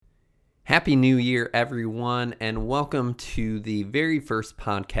Happy New Year, everyone, and welcome to the very first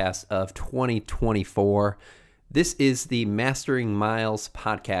podcast of 2024. This is the Mastering Miles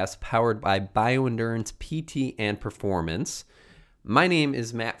podcast powered by Bioendurance PT and Performance. My name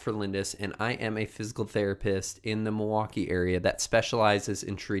is Matt Ferlindis, and I am a physical therapist in the Milwaukee area that specializes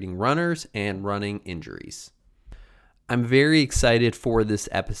in treating runners and running injuries. I'm very excited for this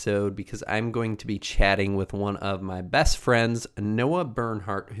episode because I'm going to be chatting with one of my best friends, Noah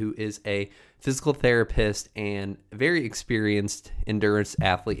Bernhardt, who is a physical therapist and very experienced endurance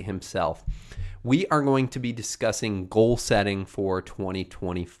athlete himself. We are going to be discussing goal setting for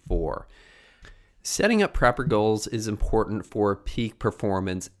 2024. Setting up proper goals is important for peak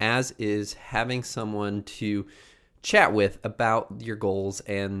performance, as is having someone to chat with about your goals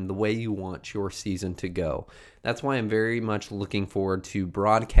and the way you want your season to go. That's why I'm very much looking forward to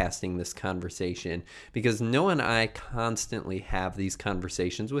broadcasting this conversation, because Noah and I constantly have these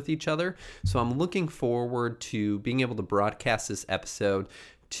conversations with each other. So I'm looking forward to being able to broadcast this episode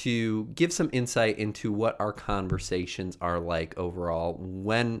to give some insight into what our conversations are like overall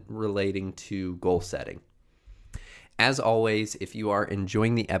when relating to goal setting. As always, if you are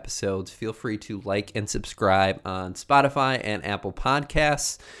enjoying the episodes, feel free to like and subscribe on Spotify and Apple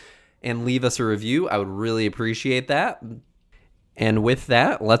Podcasts and leave us a review. I would really appreciate that. And with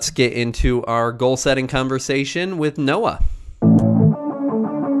that, let's get into our goal setting conversation with Noah.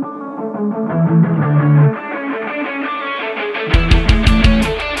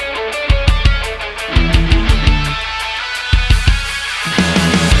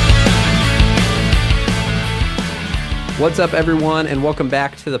 What's up, everyone, and welcome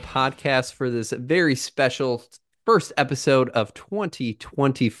back to the podcast for this very special first episode of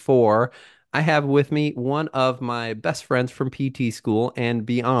 2024. I have with me one of my best friends from PT school and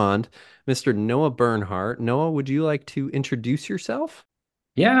beyond, Mr. Noah Bernhardt. Noah, would you like to introduce yourself?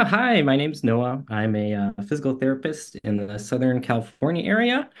 Yeah, hi, my name's Noah. I'm a physical therapist in the Southern California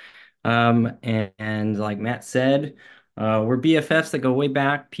area. And like Matt said, we're BFFs that go way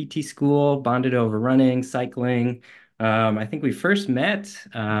back, PT school, bonded over running, cycling. I think we first met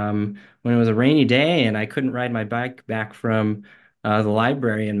when it was a rainy day and I couldn't ride my bike back from the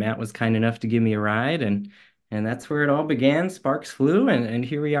library, and Matt was kind enough to give me a ride, and that's where it all began. Sparks flew, and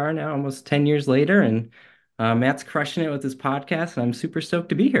here we are now, almost 10 years later, and Matt's crushing it with his podcast, and I'm super stoked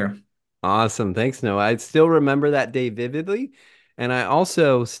to be here. Awesome. Thanks, Noah. I still remember that day vividly. And I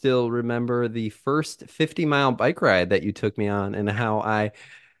also still remember the first 50-mile bike ride that you took me on and how I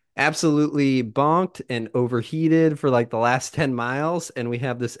absolutely bonked and overheated for like the last 10 miles. And we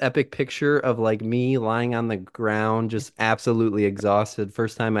have this epic picture of like me lying on the ground, just absolutely exhausted.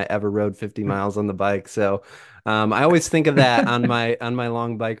 First time I ever rode 50 miles on the bike. So I always think of that on my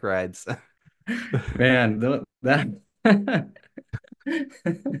long bike rides. Man, that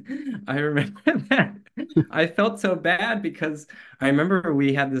I remember that. I felt so bad because I remember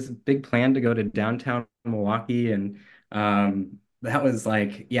we had this big plan to go to downtown Milwaukee, and that was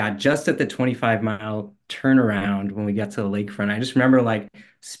like, yeah, just at the 25-mile turnaround when we got to the lakefront. I just remember like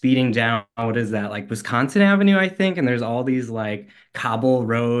speeding down, what is that, like Wisconsin Avenue, I think, and there's all these like cobble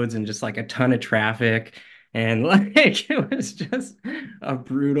roads and just like a ton of traffic. And like it was just a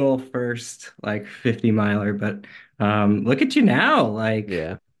brutal first like 50 miler, but look at you now, like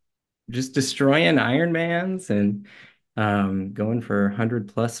Yeah. just destroying Ironmans and going for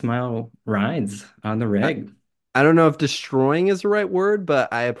 100+ mile rides on the I, reg. I don't know if destroying is the right word,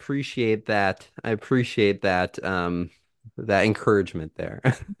 but I appreciate that. I appreciate that encouragement there.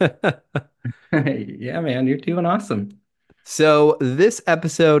 Yeah, man, you're doing awesome. So this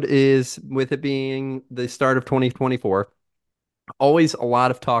episode is, with it being the start of 2024, always a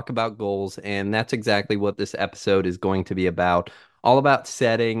lot of talk about goals, and that's exactly what this episode is going to be about. All about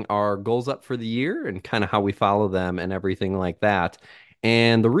setting our goals up for the year and kind of how we follow them and everything like that.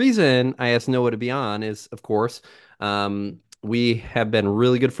 And the reason I asked Noah to be on is, of course, we have been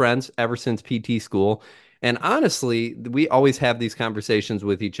really good friends ever since PT school. And honestly, we always have these conversations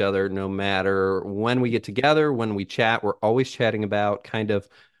with each other no matter when we get together, when we chat. We're always chatting about kind of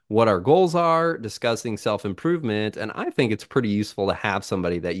what our goals are, discussing self-improvement, and I think it's pretty useful to have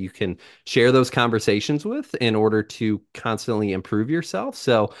somebody that you can share those conversations with in order to constantly improve yourself.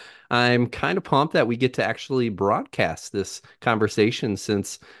 So I'm kind of pumped that we get to actually broadcast this conversation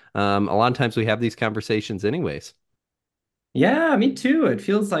since a lot of times we have these conversations anyways. Yeah, me too. It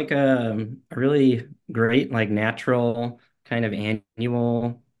feels like a really great, like natural kind of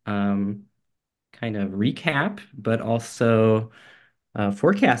annual kind of recap, but also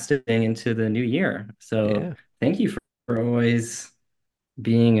forecasting into the new year. So Yeah. thank you for always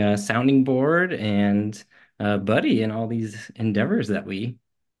being a sounding board and a buddy in all these endeavors that we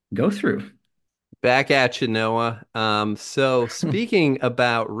go through. Back at you, Noah. So speaking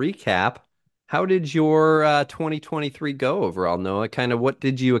about recap, how did your 2023 go overall, Noah? Kind of what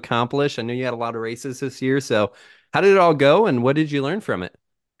did you accomplish? I know you had a lot of races this year, so how did it all go and what did you learn from it?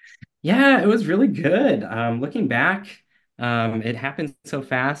 Yeah, it was really good. Looking back, it happened so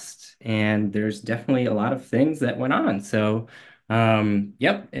fast, and there's definitely a lot of things that went on. So,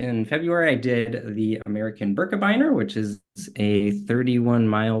 yep, in February, I did the American Birkebeiner, which is a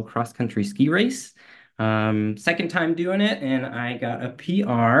 31-mile cross-country ski race. Second time doing it, and I got a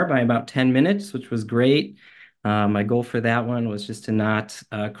PR by about 10 minutes, which was great. My goal for that one was just to not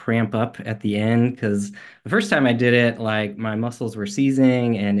cramp up at the end because the first time I did it, like my muscles were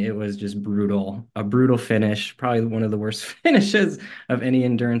seizing and it was just brutal. A brutal finish, probably one of the worst finishes of any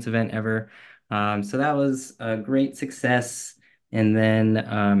endurance event ever. So that was a great success. And then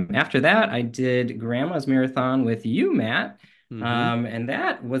after that, I did Grandma's Marathon with you, Matt. Hmm. And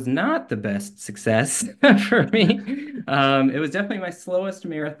that was not the best success for me. It was definitely my slowest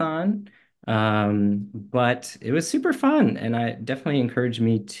marathon, but it was super fun. And I definitely encouraged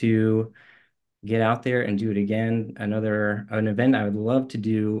me to get out there and do it again. An event I would love to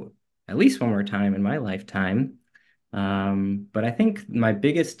do at least one more time in my lifetime. But I think my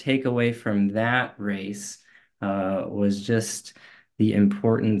biggest takeaway from that race was just the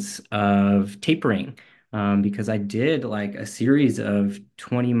importance of tapering. Because I did like a series of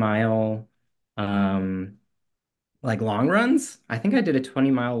 20-mile like long runs. I think I did a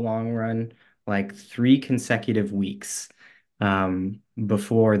 20-mile long run like 3 consecutive weeks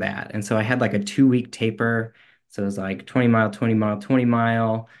before that. And so I had like a 2 week taper. So it was like 20 mile, 20 mile, 20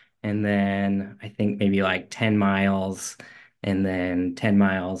 mile, and then I think maybe like 10 miles, and then 10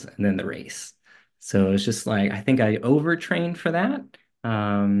 miles, and then the race. So it's just like I think I overtrained for that.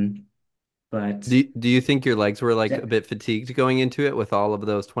 Um, but Do you think your legs were like a bit fatigued going into it with all of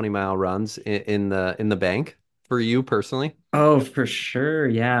those 20-mile runs in the bank for you personally? Oh, for sure.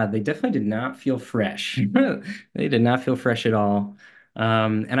 Yeah, they definitely did not feel fresh. They did not feel fresh at all.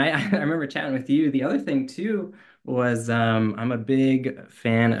 And I remember chatting with you. The other thing too was I'm a big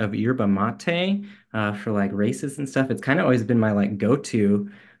fan of yerba mate for like races and stuff. It's kind of always been my like go-to.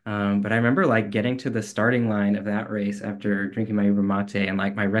 But I remember like getting to the starting line of that race after drinking my yerba mate, and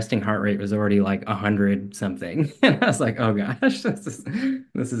like my resting heart rate was already like 100 something. And I was like, oh gosh, this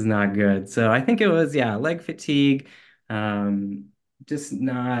is not good. So I think it was, yeah, leg fatigue, um, just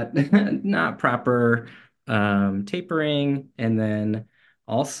not not proper tapering, and then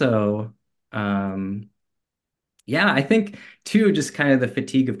also um, yeah, I think too, just kind of the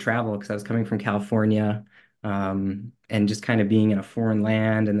fatigue of travel because I was coming from California, and just kind of being in a foreign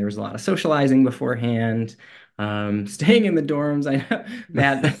land, and there was a lot of socializing beforehand. Staying in the dorms, I know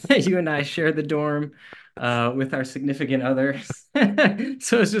Matt, you and I shared the dorm with our significant others,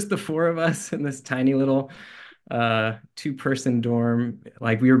 so it's just the four of us in this tiny little two-person dorm.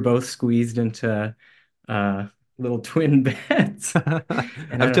 Like we were both squeezed into uh little twin beds, and I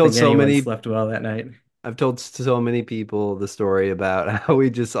I've don't told think so anyone many slept well that night. I've told so many people the story about how we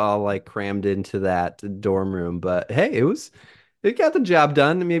just all like crammed into that dorm room, but hey, it got the job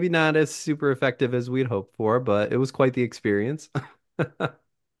done. Maybe not as super effective as we'd hoped for, but it was quite the experience.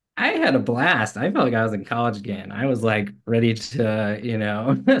 I had a blast. I felt like I was in college again. I was like ready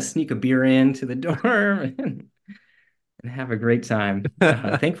to, sneak a beer into the dorm and have a great time.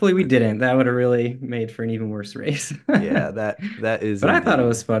 Thankfully, we didn't. That would have really made for an even worse race. Yeah, that is But I thought it indeed.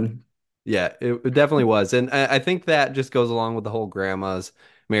 was fun. Yeah, it definitely was. And I think that just goes along with the whole grandma's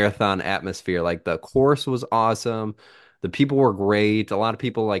marathon atmosphere. Like the course was awesome. The people were great. A lot of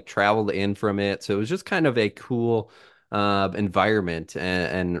people like traveled in from it. So it was just kind of a cool environment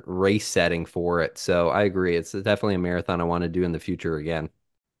and race setting for it. So I agree. It's definitely a marathon I want to do in the future again.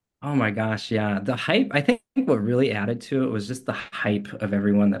 Oh my gosh, yeah. The hype, I think what really added to it was just the hype of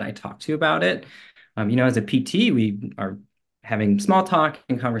everyone that I talked to about it. As a PT, we are having small talk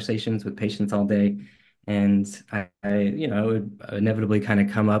and conversations with patients all day. And it would inevitably kind of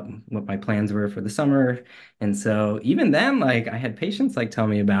come up what my plans were for the summer. And so even then, like I had patients like tell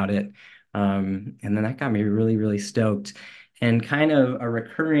me about it. And then that got me really, really stoked. And kind of a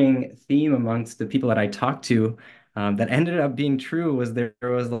recurring theme amongst the people that I talked to, that ended up being true, was there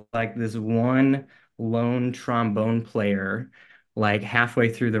was like this one lone trombone player like halfway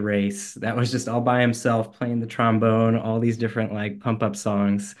through the race that was just all by himself playing the trombone, all these different like pump up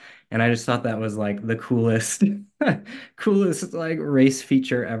songs. And I just thought that was like the coolest, coolest like race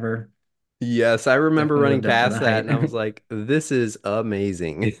feature ever. Yes, I remember Definitely running lived up to the past that hype. and I was like, this is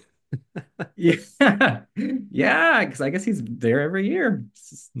amazing. Yeah. Yeah, because I guess he's there every year. It's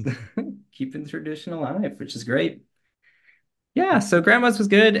just keeping the tradition alive, which is great. Yeah, so Grandma's was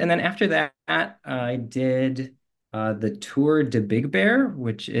good. And then after that, I did the Tour de Big Bear,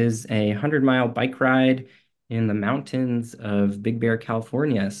 which is a 100-mile bike ride in the mountains of Big Bear,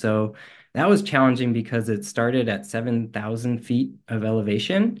 California. So that was challenging because it started at 7,000 feet of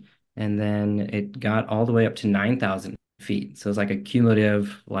elevation and then it got all the way up to 9,000 feet. So it's like a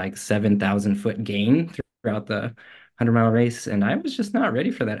cumulative like 7,000 foot gain throughout the 100-mile race. And I was just not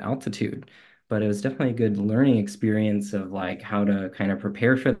ready for that altitude, but it was definitely a good learning experience of like how to kind of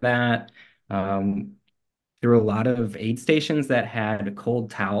prepare for that. Um, there were a lot of aid stations that had cold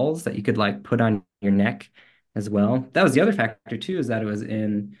towels that you could like put on your neck as well. That was the other factor too, is that it was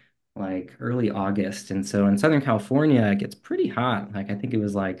in like early August. And so in Southern California, it gets pretty hot. Like I think it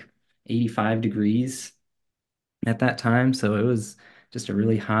was like 85 degrees at that time. So it was just a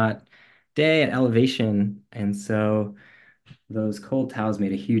really hot day at elevation. And so those cold towels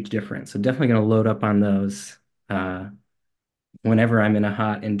made a huge difference. So definitely going to load up on those uh, whenever I'm in a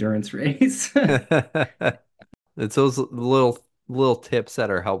hot endurance race. It's those little tips that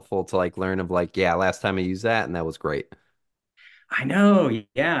are helpful to like learn of like, yeah, last time I used that and that was great. I know.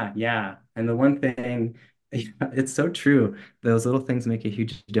 Yeah, yeah. And the one thing, it's so true. Those little things make a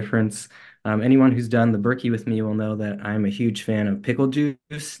huge difference. Anyone who's done the Berkey with me will know that I'm a huge fan of pickle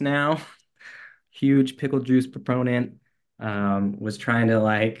juice now. Huge pickle juice proponent. Was trying to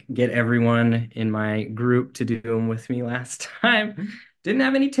like get everyone in my group to do them with me last time. Didn't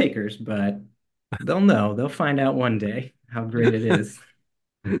have any takers, but they'll know. They'll find out one day how great it is.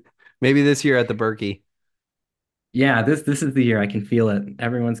 Maybe this year at the Berkey. Yeah, this is the year I can feel it.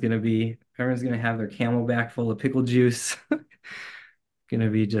 Everyone's gonna have their Camelback full of pickle juice. Gonna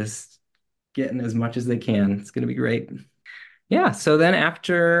be just getting as much as they can. It's gonna be great. Yeah, so then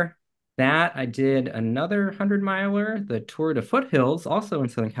after that, I did another 100-miler, the Tour de Foothills, also in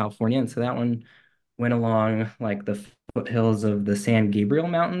Southern California. And so that one went along like the foothills of the San Gabriel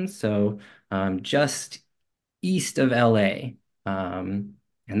Mountains, so just east of LA. Um,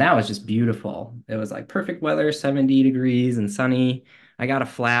 and that was just beautiful. It was like perfect weather, 70 degrees and sunny. I got a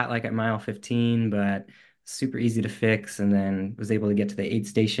flat like at mile 15, but super easy to fix. And then was able to get to the aid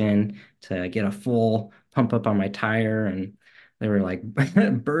station to get a full pump up on my tire. And there were like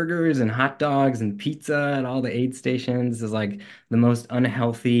burgers and hot dogs and pizza at all the aid stations. It was like the most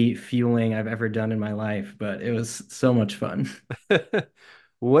unhealthy fueling I've ever done in my life, but it was so much fun.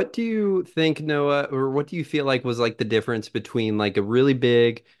 What do you think, Noah, or what do you feel like was like the difference between like a really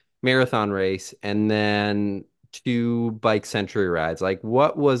big marathon race and then two bike century rides? Like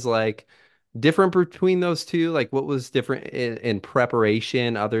what was like different between those two? Like what was different in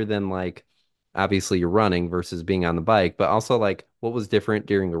preparation other than like obviously you're running versus being on the bike, but also like what was different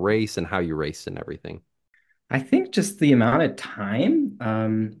during the race and how you raced and everything? I think just the amount of time.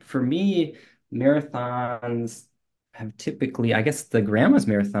 For me, marathons have typically, I guess the grandma's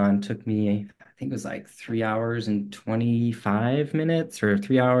marathon took me, I think it was like 3 hours and 25 minutes or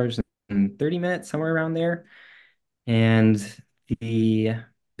 3 hours and 30 minutes, somewhere around there. And the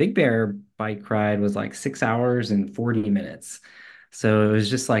Big Bear bike ride was like 6 hours and 40 minutes. So it was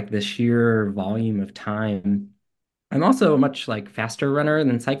just like the sheer volume of time. I'm also a much like faster runner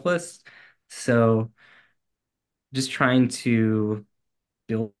than cyclist. So just trying to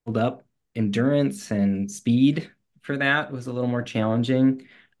build up endurance and speed for that was a little more challenging.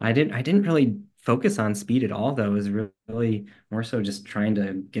 I didn't really focus on speed at all though. It was really more so just trying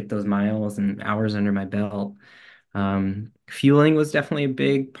to get those miles and hours under my belt. Fueling was definitely a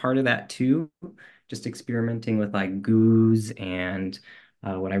big part of that too. Just experimenting with like goos and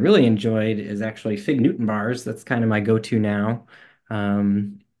what I really enjoyed is actually Fig Newton bars. That's kind of my go-to now.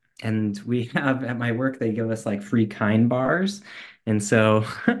 Um, and we have at my work, they give us like free Kind bars. And so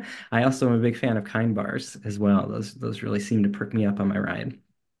I also am a big fan of Kind bars as well. Those really seem to perk me up on my ride.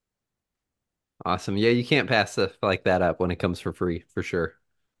 Awesome. Yeah, you can't pass stuff like that up when it comes for free, for sure.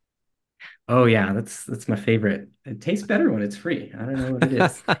 Oh yeah, that's my favorite. It tastes better when it's free. I don't know what it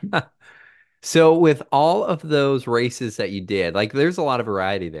is. So with all of those races that you did, like there's a lot of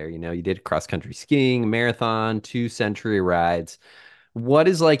variety there. You know, you did cross country skiing, marathon, two century rides. What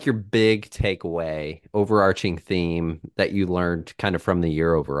is like your big takeaway, overarching theme that you learned kind of from the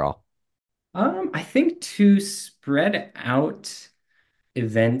year overall? I think to spread out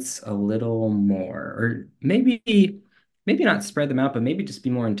events a little more, or maybe not spread them out, but maybe just be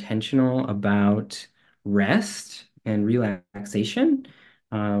more intentional about rest and relaxation.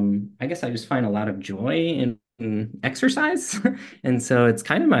 I guess I just find a lot of joy in exercise. And so it's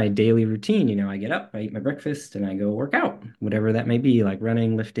kind of my daily routine. I get up, I eat my breakfast, and I go work out, whatever that may be, like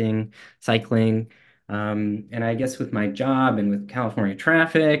running, lifting, cycling. And I guess with my job and with California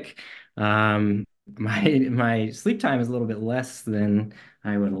traffic, my sleep time is a little bit less than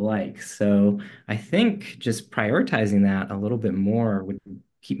I would like. So I think just prioritizing that a little bit more would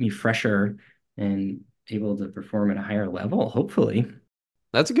keep me fresher and able to perform at a higher level, hopefully.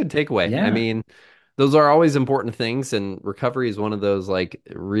 That's a good takeaway. I Yeah. mean, those are always important things, and recovery is one of those like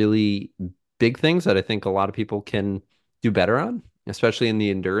really big things that I think a lot of people can do better on, especially in the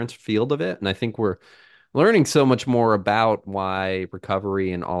endurance field of it. And I think we're learning so much more about why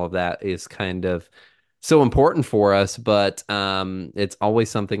recovery and all of that is kind of so important for us, but it's always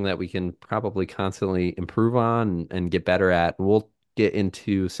something that we can probably constantly improve on and get better at. We'll get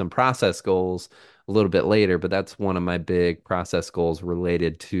into some process goals a little bit later, but that's one of my big process goals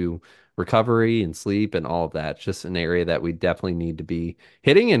related to recovery and sleep and all of that. It's just an area that we definitely need to be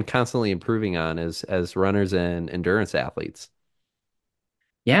hitting and constantly improving on as runners and endurance athletes.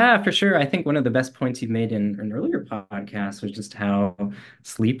 Yeah, for sure. I think one of the best points you've made in an earlier podcast was just how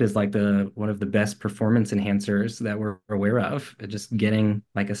sleep is like the one of the best performance enhancers that we're aware of. Just getting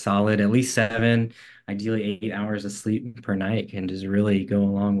like a solid at least 7, ideally 8 hours of sleep per night can just really go a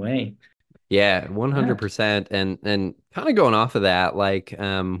long way. Yeah, Yeah. 100%. And kind of going off of that, like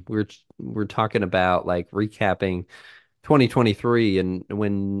we're talking about like recapping 2023, and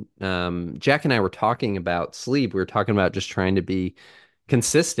when Jack and I were talking about sleep, we were talking about just trying to be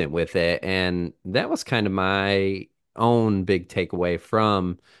consistent with it. And that was kind of my own big takeaway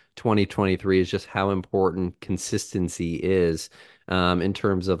from 2023 is just how important consistency is in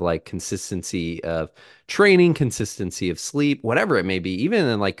terms of like consistency of training, consistency of sleep, whatever it may be, even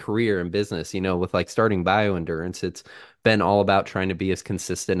in like career and business, with like starting bioendurance, it's been all about trying to be as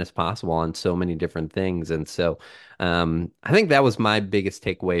consistent as possible on so many different things. And so I think that was my biggest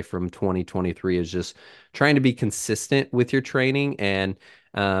takeaway from 2023 is just trying to be consistent with your training. And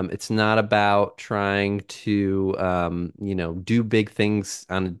it's not about trying to, do big things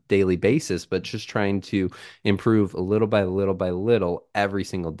on a daily basis, but just trying to improve a little by little by little every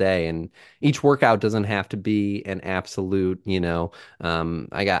single day. And each workout doesn't have to be an absolute,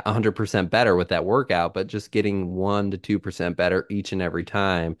 I got 100% better with that workout, but just getting 1 to 2% better each and every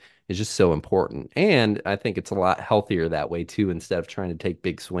time is just so important. And I think it's a lot healthier that way too, instead of trying to take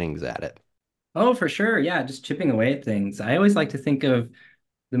big swings at it. Oh, for sure. Yeah, just chipping away at things. I always like to think of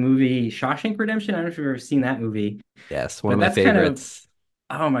the movie Shawshank Redemption. I don't know if you've ever seen that movie, Yes, one of but my that's kind of, favorites.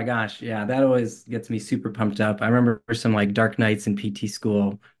 oh my gosh, yeah, that always gets me super pumped up. I remember some like dark nights in PT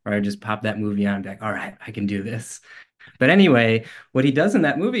school where I just pop that movie on and be like, all right, I can do this. But anyway, what he does in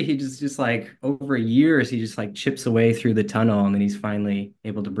that movie, he just like over years, he just like chips away through the tunnel and then he's finally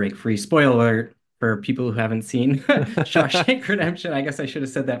able to break free. Spoiler alert for people who haven't seen Shawshank Redemption. I guess I should have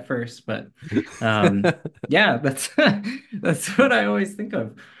said that first, but yeah, that's that's what I always think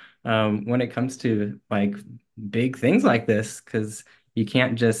of when it comes to like big things like this, because you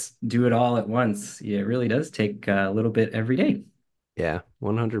can't just do it all at once. It really does take a little bit every day. Yeah,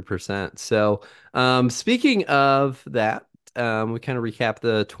 100%. So, speaking of that, we kind of recap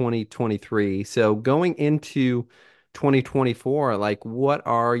the 2023. So, going into 2024, like what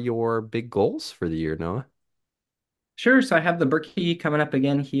are your big goals for the year, Noah? Sure. So I have the Berkey coming up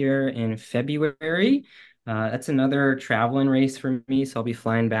again here in February. That's another traveling race for me. So I'll be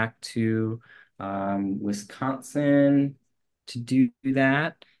flying back to Wisconsin to do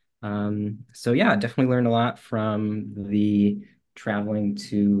that. So yeah, definitely learned a lot from the traveling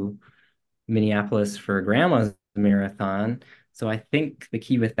to Minneapolis for grandma's marathon. So I think the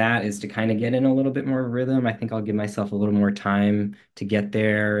key with that is to kind of get in a little bit more rhythm. I think I'll give myself a little more time to get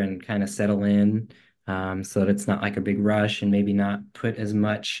there and kind of settle in, so that it's not like a big rush and maybe not put as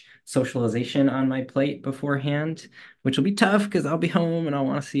much socialization on my plate beforehand, which will be tough because I'll be home and I'll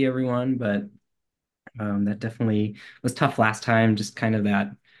want to see everyone. But that definitely was tough last time, just kind of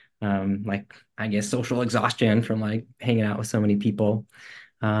that, like, I guess, social exhaustion from like hanging out with so many people.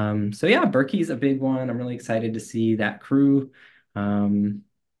 So yeah, Berkey's a big one. I'm really excited to see that crew. Um,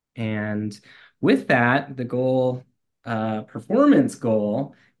 and with that, the goal, performance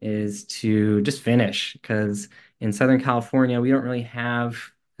goal is to just finish because in Southern California, we don't really have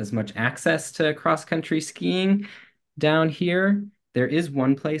as much access to cross-country skiing down here. There is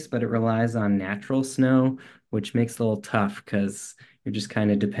one place, but it relies on natural snow, which makes it a little tough because you're just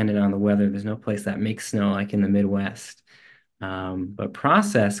kind of dependent on the weather. There's no place that makes snow like in the Midwest. But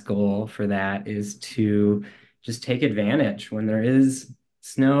process goal for that is to just take advantage when there is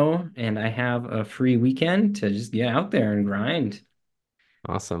snow and I have a free weekend to just get out there and grind.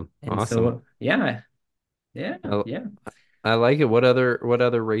 Awesome. And Awesome. so, yeah, yeah, I, yeah. I like it. What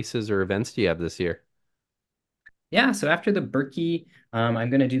other races or events do you have this year? Yeah, so after the Berkey, I'm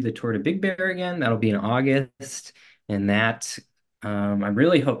going to do the Tour to Big Bear again. That'll be in August. And that I'm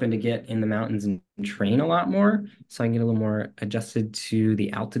really hoping to get in the mountains and train a lot more so I can get a little more adjusted to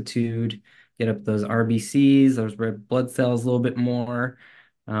the altitude, get up those RBCs, those red blood cells a little bit more.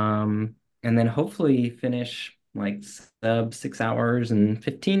 And then hopefully finish like sub 6 hours and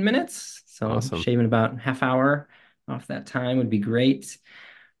 15 minutes. So Awesome. shaving about half hour off that time would be great.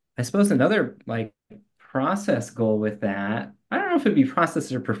 I suppose another like process goal with that, I don't know if it'd be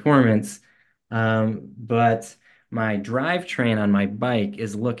process or performance, but my drivetrain on my bike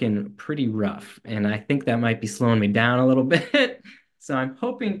is looking pretty rough, and I think that might be slowing me down a little bit. So I'm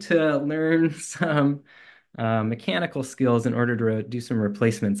hoping to learn some mechanical skills in order to do some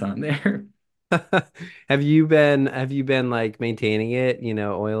replacements on there. Have you been like maintaining it,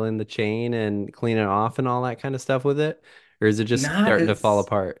 oiling the chain and cleaning it off and all that kind of stuff with it? Or is it just Not starting to fall as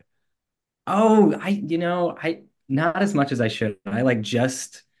apart? Oh, I not as much as I should. I like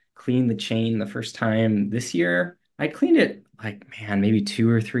just cleaned the chain the first time this year. I cleaned it like, man, maybe 2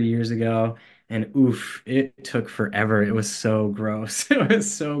 or 3 years ago. And oof, it took forever. It was so gross. It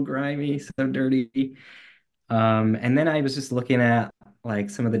was so grimy, so dirty. And then I was just looking at like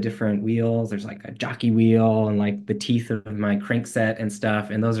some of the different wheels. There's like a jockey wheel and like the teeth of my crankset and stuff.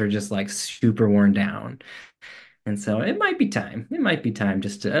 And those are just like super worn down. And so it might be time. It might be time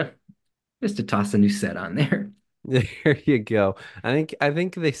just to toss a new set on there. There you go. I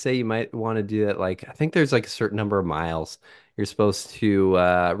think they say you might want to do that. Like I think there's like a certain number of miles you're supposed to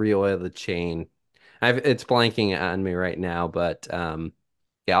re-oil the chain. It's blanking on me right now, but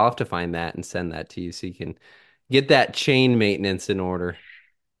yeah, I'll have to find that and send that to you so you can get that chain maintenance in order.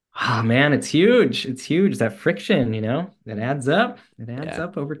 Ah, man, it's huge. It's huge. That friction, it adds up. It adds Yeah.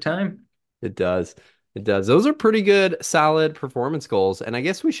 up over time. It does. It does. Those are pretty good, solid performance goals. And I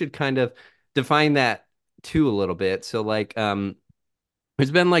guess we should kind of define that too a little bit. So like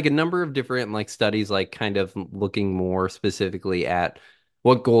there's been like a number of different like studies like kind of looking more specifically at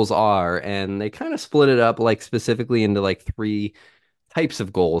what goals are, and they kind of split it up like specifically into like three types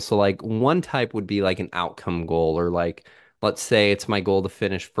of goals. So like one type would be like an outcome goal, or like let's say it's my goal to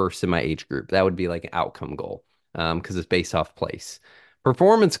finish first in my age group. That would be like an outcome goal because it's based off place.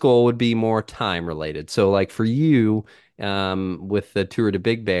 Performance goal would be more time related. So like for you with the Tour de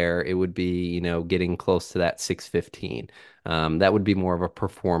Big Bear, it would be, getting close to that 6:15. That would be more of a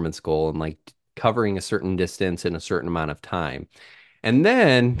performance goal and like covering a certain distance in a certain amount of time. And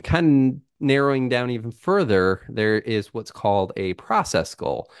then, kind of narrowing down even further, there is what's called a process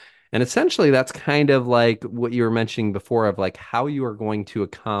goal. And essentially, that's kind of like what you were mentioning before of like how you are going to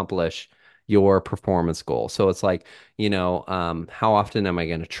accomplish your performance goal. So it's like, how often am I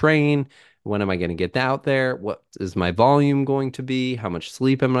going to train? When am I going to get out there? What is my volume going to be? How much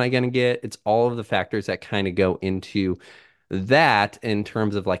sleep am I going to get? It's all of the factors that kind of go into that in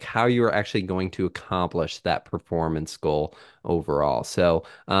terms of like how you are actually going to accomplish that performance goal overall. So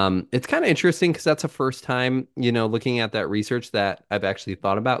it's kind of interesting because that's the first time, looking at that research that I've actually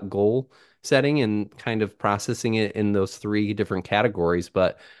thought about goal setting and kind of processing it in those three different categories.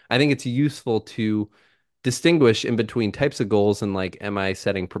 But I think it's useful to distinguish in between types of goals and like, am I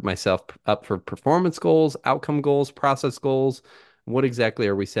setting myself up for performance goals, outcome goals, process goals? What exactly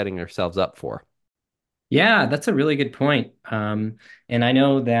are we setting ourselves up for? Yeah, that's a really good point. And I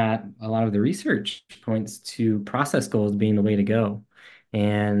know that a lot of the research points to process goals being the way to go.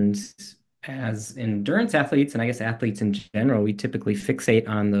 And as endurance athletes, and I guess athletes in general, we typically fixate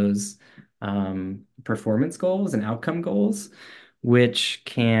on those performance goals and outcome goals, which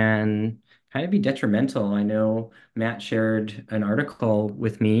can kind of be detrimental. I know Matt shared an article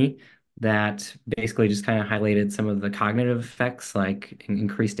with me that basically just kind of highlighted some of the cognitive effects, like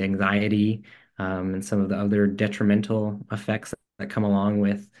increased anxiety and some of the other detrimental effects that come along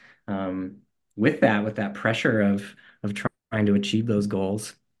with that pressure of trying to achieve those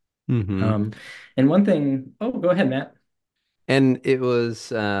goals. Hmm. Um, and one thing, oh, go ahead, Matt. And it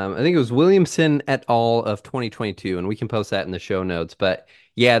was, I think it was Williamson et al. Of 2022, and we can post that in the show notes. But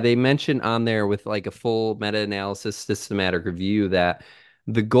yeah, they mentioned on there with like a full meta-analysis, systematic review that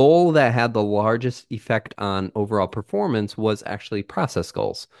the goal that had the largest effect on overall performance was actually process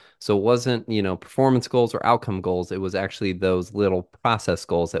goals. So it wasn't, performance goals or outcome goals. It was actually those little process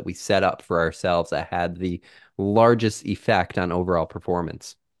goals that we set up for ourselves that had the largest effect on overall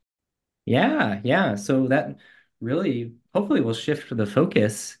performance. Yeah, yeah. So that really hopefully will shift the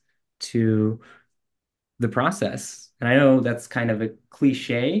focus to the process. And I know that's kind of a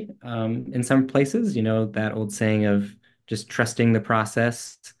cliche in some places, that old saying of just trusting the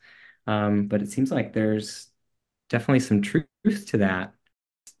process. But it seems like there's definitely some truth to that.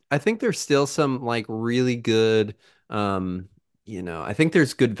 I think there's still some like really good I think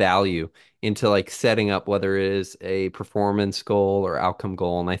there's good value into like setting up whether it is a performance goal or outcome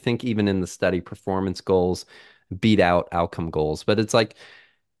goal. And I think even in the study, performance goals beat out outcome goals. But it's like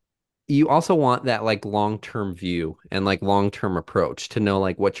you also want that like long-term view and like long-term approach to know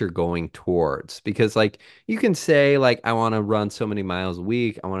like what you're going towards. Because like you can say like I want to run so many miles a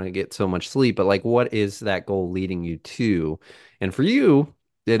week, I want to get so much sleep, but like what is that goal leading you to? And for you,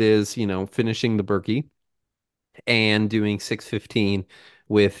 it is, finishing the Berkey and doing 6:15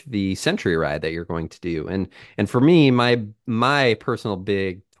 with the Century ride that you're going to do. And for me, my personal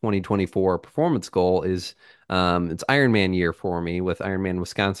big 2024 performance goal is it's Ironman year for me with Ironman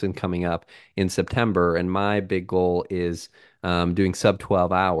Wisconsin coming up in September. And my big goal is doing sub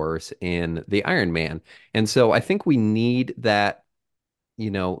 12 hours in the Ironman. And so I think we need that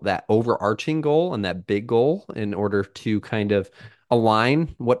overarching goal and that big goal in order to kind of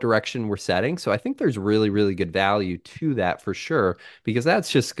align what direction we're setting. So I think there's really, really good value to that for sure, because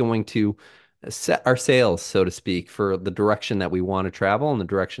that's just going to set our sails, so to speak, for the direction that we want to travel and the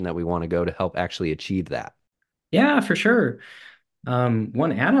direction that we want to go to help actually achieve that. Yeah, for sure.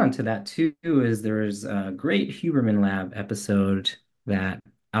 One add-on to that too is there's a great Huberman Lab episode that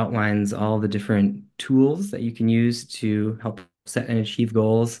outlines all the different tools that you can use to help set and achieve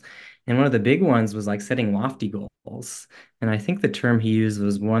goals. And one of the big ones was like setting lofty goals. And I think the term he used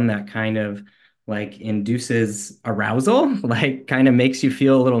was one that kind of like induces arousal, like kind of makes you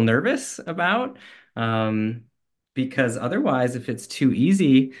feel a little nervous about. Um, because otherwise, if it's too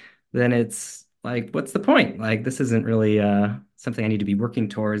easy, then it's like, what's the point? Like, this isn't really something I need to be working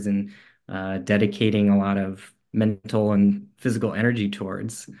towards and dedicating a lot of mental and physical energy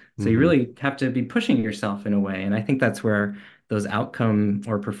towards. So you Hmm. really have to be pushing yourself in a way. And I think that's where those outcome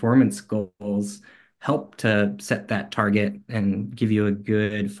or performance goals help to set that target and give you a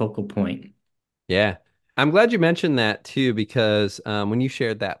good focal point. Yeah. I'm glad you mentioned that too, because when you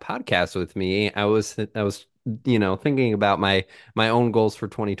shared that podcast with me, I was thinking about my own goals for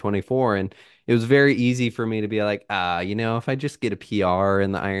 2024, and it was very easy for me to be like, if I just get a PR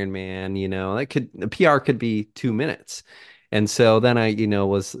in the Ironman, a PR could be 2 minutes. And so then I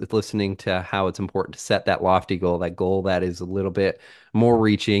was listening to how it's important to set that lofty goal, that goal that is a little bit more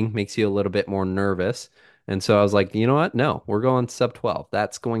reaching, makes you a little bit more nervous. And so I was like, you know what? No, we're going sub 12.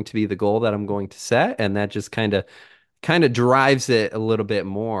 That's going to be the goal that I'm going to set. And that just kind of drives it a little bit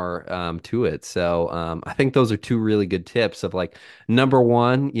more to it. So I think those are two really good tips of like number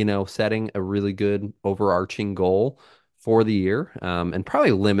one, setting a really good overarching goal for the year and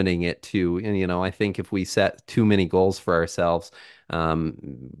probably limiting it to, and I think if we set too many goals for ourselves, um,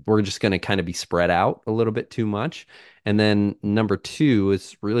 we're just going to kind of be spread out a little bit too much. And then number two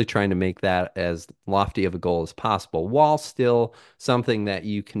is really trying to make that as lofty of a goal as possible while still something that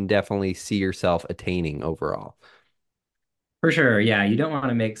you can definitely see yourself attaining overall. For sure. Yeah. You don't want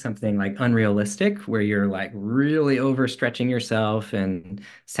to make something like unrealistic where you're like really overstretching yourself and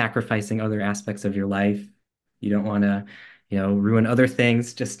sacrificing other aspects of your life. You don't want to, ruin other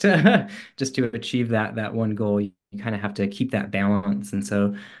things just to just to achieve that one goal. You kind of have to keep that balance. And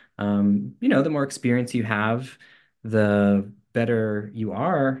so, the more experience you have, the better you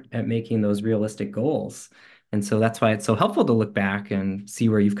are at making those realistic goals. And so that's why it's so helpful to look back and see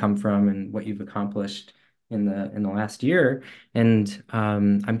where you've come from and what you've accomplished in the last year. And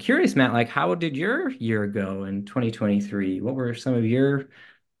I'm curious, Matt, like how did your year go in 2023? What were some of your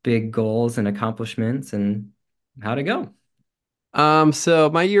big goals and accomplishments and how'd it go? So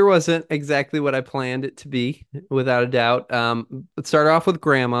my year wasn't exactly what I planned it to be, without a doubt. It started off with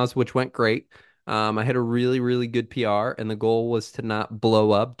grandma's, which went great. I had a really, really good PR, and the goal was to not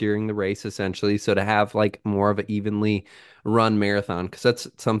blow up during the race, essentially. So to have like more of an evenly run marathon, because that's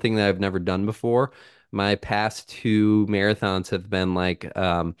something that I've never done before. My past two marathons have been like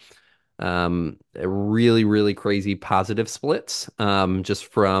really, really crazy positive splits, just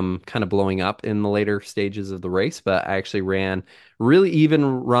from kind of blowing up in the later stages of the race. But I actually ran really even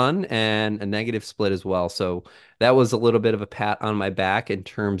run and a negative split as well. So that was a little bit of a pat on my back in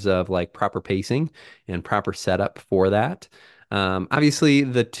terms of like proper pacing and proper setup for that. Obviously,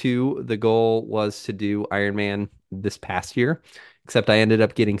 the goal was to do Ironman this past year, except I ended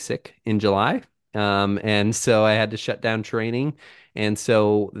up getting sick in July. And so I had to shut down training, and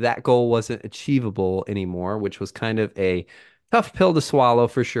so that goal wasn't achievable anymore, which was kind of a tough pill to swallow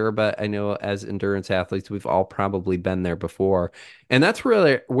for sure. But I know as endurance athletes, we've all probably been there before. And that's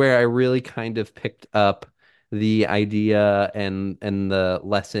really where I really kind of picked up the idea and the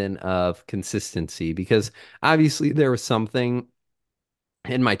lesson of consistency, because obviously there was something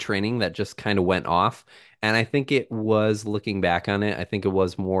in my training that just kind of went off. And I think it was looking back on it, I think it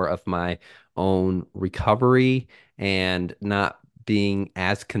was more of my own recovery and not being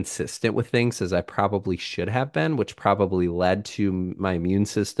as consistent with things as I probably should have been, which probably led to my immune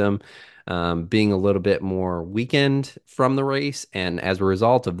system being a little bit more weakened from the race. And as a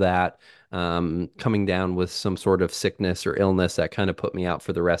result of that, coming down with some sort of sickness or illness that kind of put me out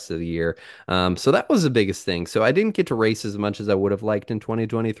for the rest of the year. So that was the biggest thing. So I didn't get to race as much as I would have liked in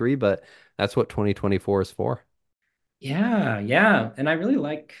 2023, but that's what 2024 is for. Yeah, yeah. And I really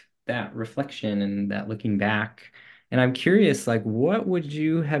like that reflection and that looking back. And I'm curious, like, what would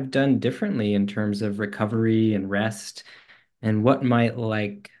you have done differently in terms of recovery and rest? And what might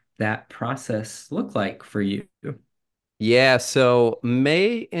like that process look like for you? Yeah, so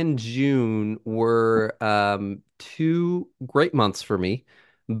May and June were two great months for me,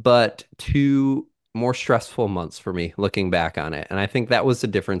 but two more stressful months for me looking back on it. And I think that was the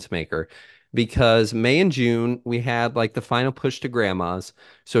difference maker because May and June we had like the final push to grandma's.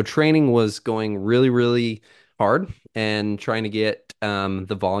 So training was going really, really hard and trying to get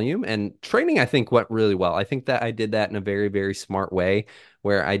the volume. And training, I think, went really well. I think that I did that in a very, very smart way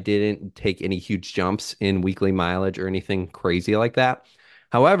where I didn't take any huge jumps in weekly mileage or anything crazy like that.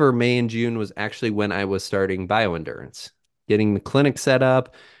 However, May and June was actually when I was starting bioendurance, getting the clinic set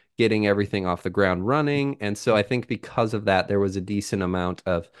up, getting everything off the ground running. And so I think because of that, there was a decent amount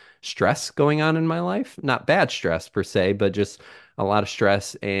of stress going on in my life. Not bad stress per se, but just a lot of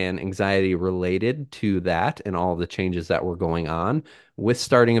stress and anxiety related to that and all of the changes that were going on with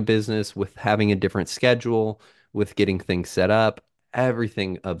starting a business, with having a different schedule, with getting things set up,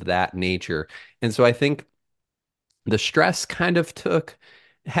 everything of that nature. And so I think the stress kind of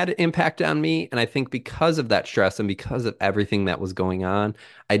had an impact on me. And I think because of that stress and because of everything that was going on,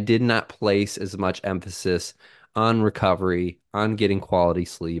 I did not place as much emphasis on recovery, on getting quality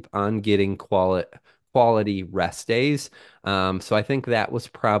sleep, on getting quality rest days. So I think that was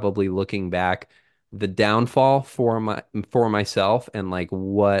probably looking back the downfall for myself and like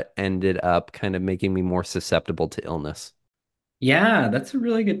what ended up kind of making me more susceptible to illness. Yeah, that's a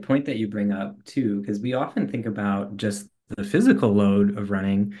really good point that you bring up too, because we often think about just the physical load of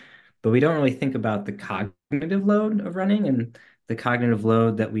running, but we don't really think about the cognitive load of running and the cognitive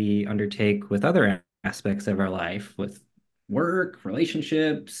load that we undertake with other aspects of our life, with work,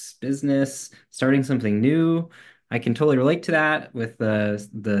 relationships, business, starting something new. I can totally relate to that with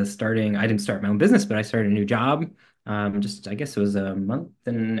the starting. I didn't start my own business, but I started a new job. Just I guess it was a month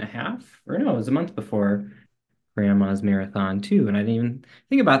and a half, or no, it was a month before grandma's marathon too. And I didn't even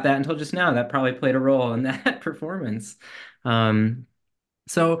think about that until just now. That probably played a role in that performance. Um,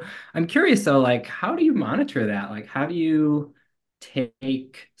 so I'm curious though, like, how do you monitor that? Like, how do you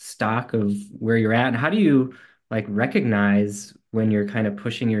take stock of where you're at? And how do you like recognize when you're kind of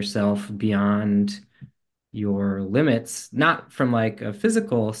pushing yourself beyond your limits, not from like a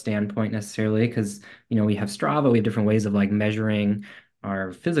physical standpoint necessarily, because we have Strava, we have different ways of like measuring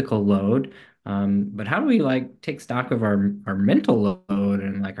our physical load. But how do we like take stock of our mental load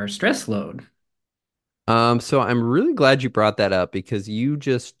and like our stress load? So I'm really glad you brought that up because you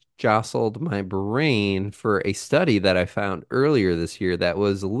just jostled my brain for a study that I found earlier this year that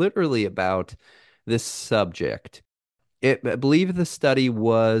was literally about this subject. I believe the study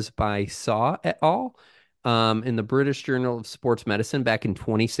was by Saw et al. In the British Journal of Sports Medicine back in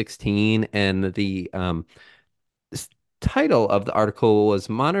 2016, and the s- title of the article was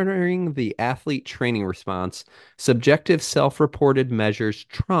Monitoring the Athlete Training Response, Subjective Self-Reported Measures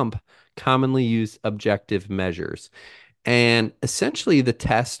Trump Commonly Used Objective Measures. And essentially, the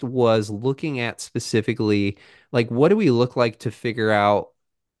test was looking at specifically, like, what do we look like to figure out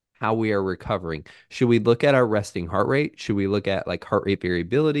how we are recovering? Should we look at our resting heart rate? Should we look at like heart rate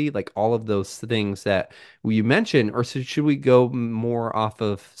variability, like all of those things that you mentioned? Or should we go more off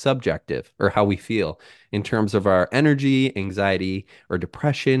of subjective or how we feel in terms of our energy, anxiety, or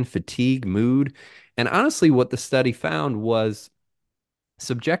depression, fatigue, mood? And honestly, what the study found was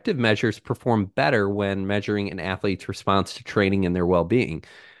subjective measures perform better when measuring an athlete's response to training and their well-being.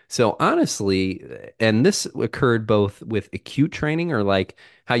 So honestly, and this occurred both with acute training or like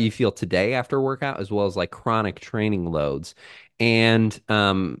how you feel today after a workout, as well as like chronic training loads. And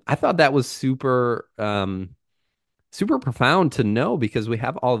I thought that was super profound to know because we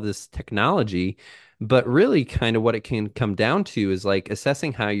have all this technology, but really kind of what it can come down to is like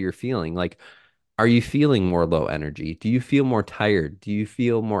assessing how you're feeling. Like, are you feeling more low energy? Do you feel more tired? Do you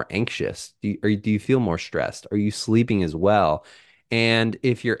feel more anxious? Or do you feel more stressed? Are you sleeping as well? And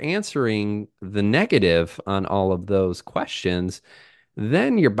if you're answering the negative on all of those questions,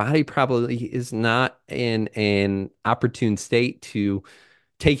 then your body probably is not in an opportune state to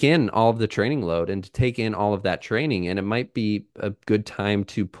take in all of the training load and to take in all of that training. And it might be a good time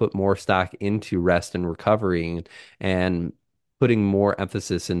to put more stock into rest and recovery and putting more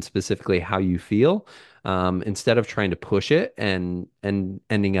emphasis in specifically how you feel, instead of trying to push it and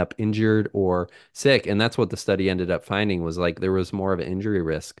ending up injured or sick. And that's what the study ended up finding was like there was more of an injury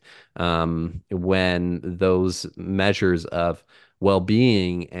risk, when those measures of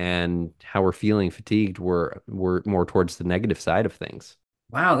well-being and how we're feeling fatigued were more towards the negative side of things.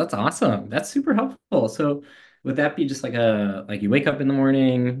 Wow, that's awesome. That's super helpful. So would that be just like like you wake up in the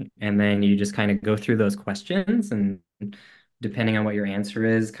morning and then you just kind of go through those questions and depending on what your answer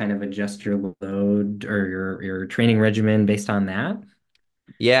is, kind of adjust your load or your training regimen based on that?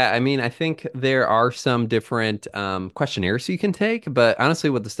 Yeah, I mean, I think there are some different questionnaires you can take, but honestly,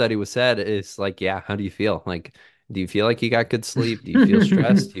 what the study was said is like, yeah, how do you feel? Like, do you feel like you got good sleep? Do you feel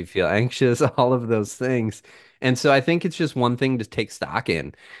stressed? Do you feel anxious? All of those things. And so I think it's just one thing to take stock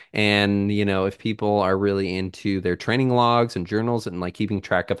in. And, if people are really into their training logs and journals and like keeping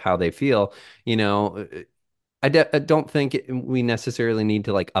track of how they feel, you know, I don't think we necessarily need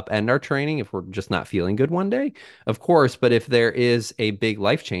to like upend our training if we're just not feeling good one day, of course. But if there is a big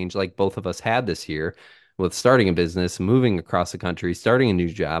life change, like both of us had this year with starting a business, moving across the country, starting a new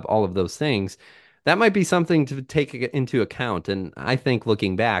job, all of those things, that might be something to take into account. And I think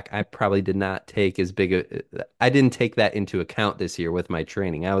looking back, I probably did not take as big I didn't take that into account this year with my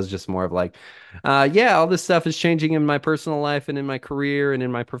training. I was just more of like, yeah, all this stuff is changing in my personal life and in my career and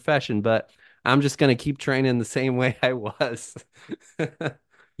in my profession, but I'm just gonna keep training the same way I was.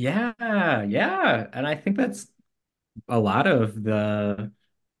 Yeah, yeah. And I think that's a lot of the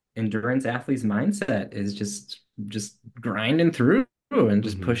endurance athlete's mindset is just grinding through and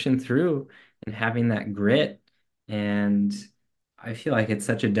just Hmm. pushing through and having that grit. And I feel like it's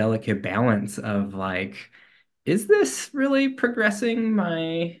such a delicate balance of like, is this really progressing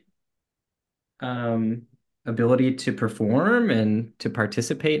my um, ability to perform and to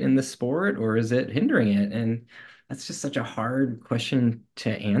participate in the sport, or is it hindering it? And that's just such a hard question to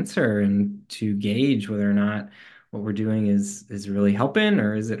answer and to gauge whether or not what we're doing is really helping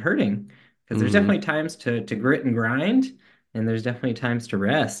or is it hurting? Because there's Hmm. definitely times to grit and grind, and there's definitely times to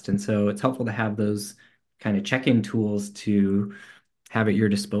rest. And so it's helpful to have those kind of check-in tools to have at your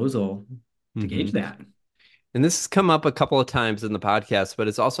disposal to Hmm. gauge that. And this has come up a couple of times in the podcast, but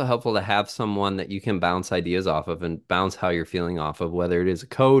it's also helpful to have someone that you can bounce ideas off of and bounce how you're feeling off of, whether it is a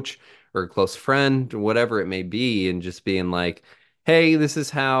coach or a close friend, or whatever it may be, and just being like, hey, this is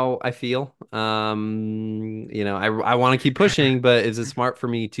how I feel. I want to keep pushing, but is it smart for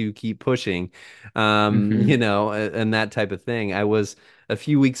me to keep pushing? Hmm. And that type of thing. I was a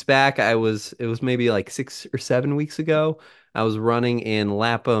few weeks back, it was maybe like 6 or 7 weeks ago. I was running in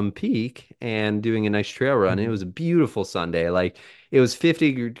Lapham Peak and doing a nice trail run. It was a beautiful Sunday. Like it was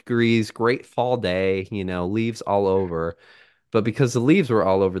 50 degrees, great fall day, leaves all over. But because the leaves were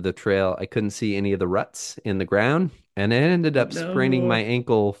all over the trail, I couldn't see any of the ruts in the ground, and I ended Oh up spraining my no.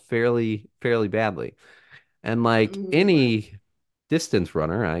 ankle fairly badly. And like Ooh. any distance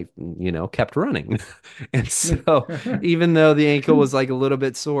runner, I, kept running. And so even though the ankle was like a little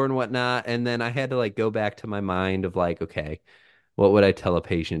bit sore and whatnot, and then I had to like go back to my mind of like, okay, what would I tell a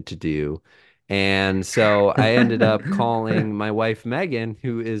patient to do? And so I ended up calling my wife, Megan,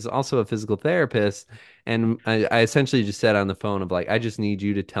 who is also a physical therapist. And I essentially just said on the phone of like, I just need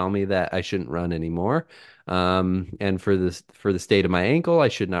you to tell me that I shouldn't run anymore. And for the state of my ankle, I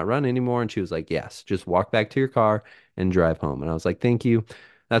should not run anymore. And she was like, yes, just walk back to your car and drive home. And I was like, thank you.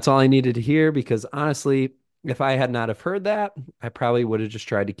 That's all I needed to hear because honestly, if I had not have heard that, I probably would have just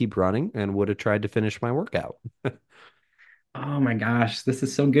tried to keep running and would have tried to finish my workout. Oh my gosh, this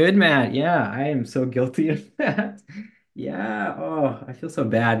is so good, Matt. Yeah, I am so guilty of that. Yeah. Oh, I feel so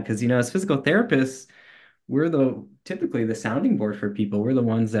bad because, as physical therapists, we're the typically the sounding board for people. We're the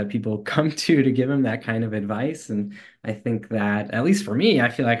ones that people come to give them that kind of advice. And I think that, at least for me, I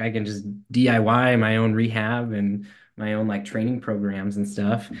feel like I can just DIY my own rehab and my own like training programs and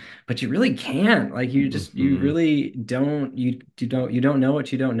stuff. But you really can't. Like you Hmm. really don't know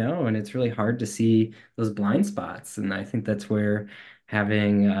what you don't know. And it's really hard to see those blind spots. And I think that's where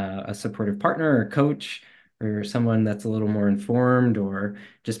having a supportive partner or coach or someone that's a little more informed or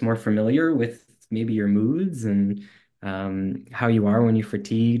just more familiar with maybe your moods and how you are when you're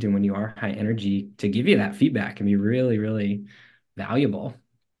fatigued and when you are high energy to give you that feedback can be really, really valuable.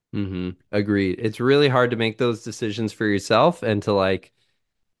 Agreed. It's really hard to make those decisions for yourself and to like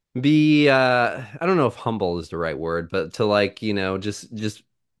be I don't know if humble is the right word, but to like, just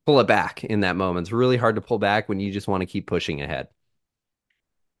pull it back in that moment. It's really hard to pull back when you just want to keep pushing ahead.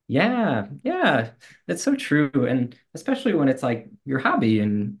 Yeah, yeah, that's so true. And especially when it's like your hobby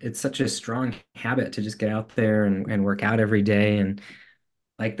and it's such a strong habit to just get out there and work out every day. And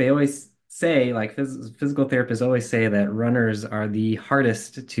like they always say, like physical therapists always say that runners are the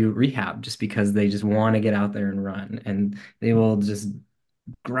hardest to rehab just because they just want to get out there and run and they will just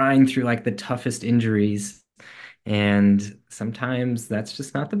grind through like the toughest injuries. And sometimes that's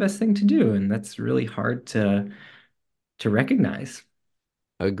just not the best thing to do. And that's really hard to recognize.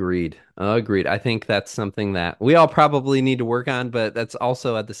 Agreed. Agreed. I think that's something that we all probably need to work on, but that's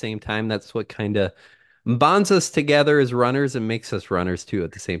also at the same time, that's what kind of bonds us together as runners and makes us runners too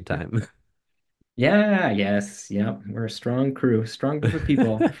at the same time. Yeah, yes, yep. We're a strong crew, strong group of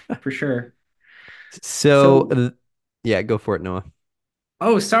people for sure. So, So, yeah, go for it, Noah.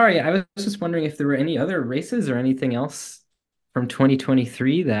 oh, sorry, I was just wondering if there were any other races or anything else from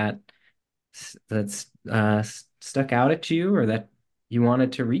 2023 that's stuck out at you or that you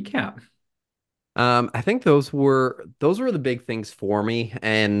wanted to recap. I think those were the big things for me.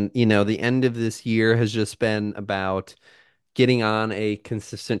 And, the end of this year has just been about getting on a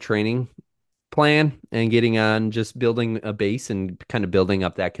consistent training plan and getting on just building a base and kind of building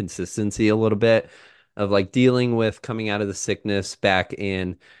up that consistency a little bit of like dealing with coming out of the sickness back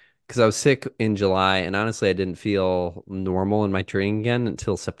in because I was sick in July and honestly I didn't feel normal in my training again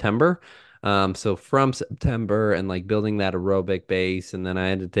until September. So from September and like building that aerobic base, and then I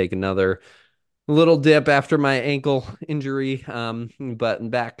had to take another little dip after my ankle injury,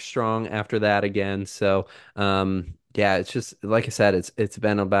 but back strong after that again. So, yeah, it's just like I said, it's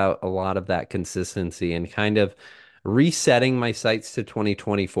been about a lot of that consistency and kind of resetting my sights to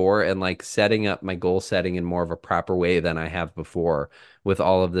 2024 and like setting up my goal setting in more of a proper way than I have before with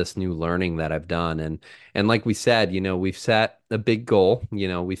all of this new learning that I've done. And like we said, we've set a big goal,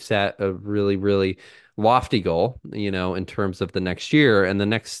 we've set a really, really lofty goal, in terms of the next year. And the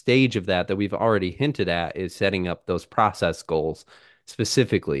next stage of that we've already hinted at is setting up those process goals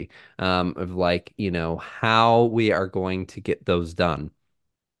specifically, of like, how we are going to get those done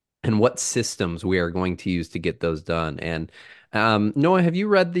and what systems we are going to use to get those done. And Noah, have you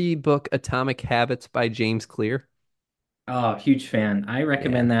read the book Atomic Habits by James Clear? Oh, huge fan. I Yeah.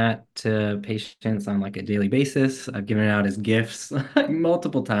 recommend that to patients on like a daily basis. I've given it out as gifts like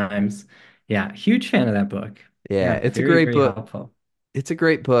multiple times. Yeah, huge fan of that book. Yeah, Yeah, it's a very, great very book. helpful. It's a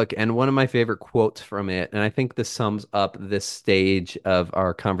great book, and one of my favorite quotes from it, and I think this sums up this stage of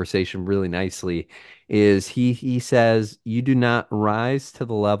our conversation really nicely, is he says, "You do not rise to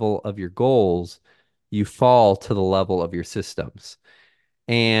the level of your goals, you fall to the level of your systems."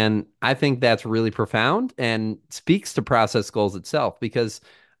 And I think that's really profound and speaks to process goals itself because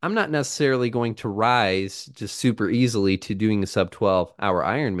I'm not necessarily going to rise just super easily to doing a sub 12-hour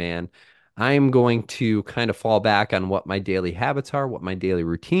Ironman. I am going to kind of fall back on what my daily habits are, what my daily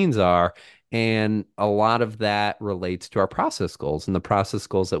routines are. And a lot of that relates to our process goals and the process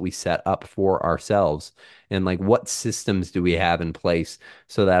goals that we set up for ourselves. And like, what systems do we have in place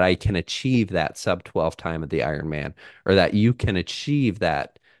so that I can achieve that sub 12 time of the Ironman? Or that you can achieve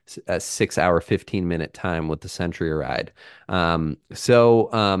that a 6 hour, 15-minute time with the Century ride. In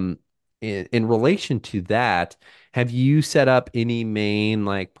relation to that, have you set up any main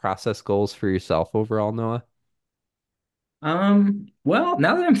like process goals for yourself overall, Noah? Well,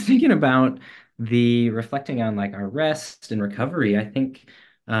 now that I'm thinking about the reflecting on like our rest and recovery, I think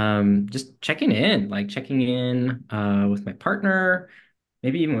just checking in with my partner,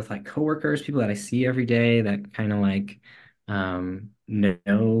 maybe even with like coworkers, people that I see every day that kind of like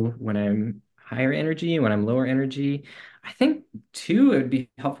know when I'm higher energy, when I'm lower energy. I think too, it would be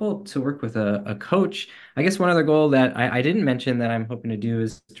helpful to work with a coach. I guess one other goal that I didn't mention that I'm hoping to do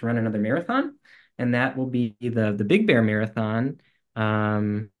is to run another marathon, and that will be the Big Bear Marathon.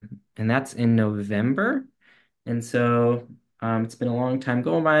 Um, and that's in November. And so it's been a long time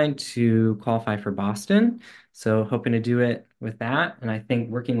goal of mine to qualify for Boston. So hoping to do it with that. And I think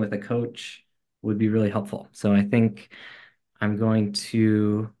working with a coach would be really helpful. So I think I'm going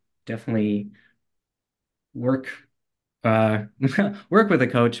to definitely work uh work with a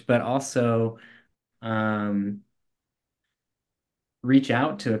coach, but also um reach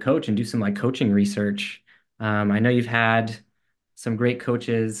out to a coach and do some like coaching research. I know you've had some great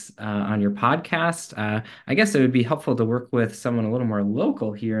coaches on your podcast. I guess it would be helpful to work with someone a little more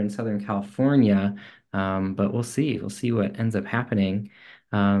local here in Southern California, but we'll see. We'll see what ends up happening.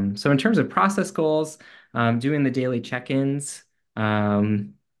 So in terms of process goals, doing the daily check-ins,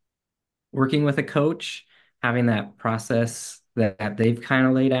 um, working with a coach, having that process that they've kind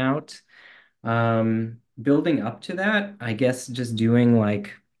of laid out. Building up to that, I guess just doing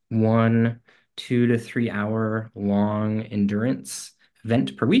like 1, 2 to 3 hour long endurance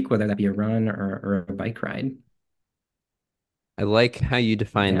event per week, whether that be a run or a bike ride. I like how you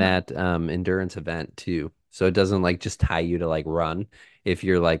define Yeah. that endurance event too. So it doesn't like just tie you to like run. If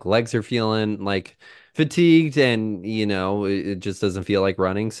your like legs are feeling like fatigued and it just doesn't feel like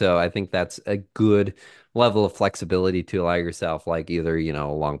running. So I think that's a good level of flexibility to allow yourself like either,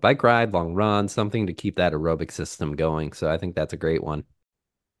 a long bike ride, long run, something to keep that aerobic system going. So I think that's a great one.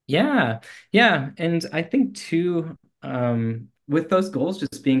 Yeah, yeah, and I think too, with those goals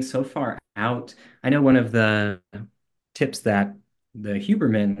just being so far out, I know one of the tips that the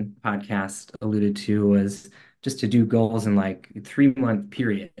Huberman podcast alluded to was just to do goals in like 3 month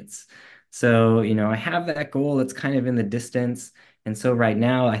periods. So, I have that goal that's kind of in the distance. And so right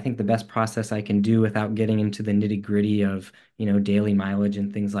now, I think the best process I can do without getting into the nitty-gritty of, daily mileage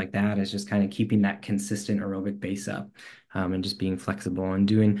and things like that is just kind of keeping that consistent aerobic base up, and just being flexible and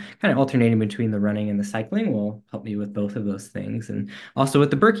doing kind of alternating between the running and the cycling will help me with both of those things. And also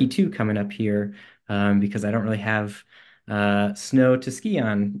with the Berkey too coming up here, because I don't really have snow to ski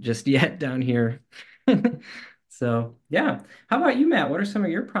on just yet down here. So yeah. How about you, Matt? What are some of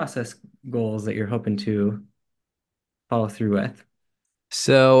your process goals that you're hoping to follow through with?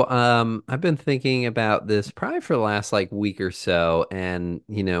 So, I've been thinking about this probably for the last like week or so, and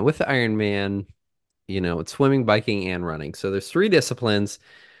with the Ironman, it's swimming, biking, and running. So there's three disciplines.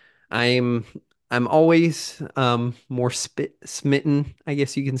 I'm I'm always more smitten, I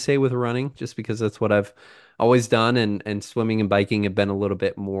guess you can say, with running, just because that's what I've always done, and swimming and biking have been a little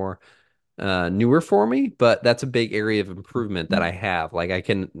bit more newer for me, but that's a big area of improvement that I have. Like I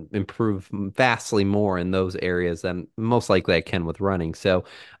can improve vastly more in those areas than most likely I can with running. So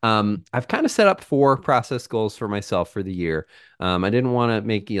I've kind of set up four process goals for myself for the year. I didn't want to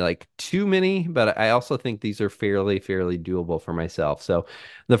make like too many, but I also think these are fairly doable for myself. So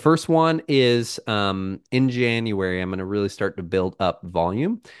the first one is in January, I'm going to really start to build up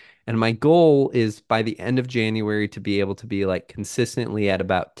volume. And my goal is by the end of January to be able to be like consistently at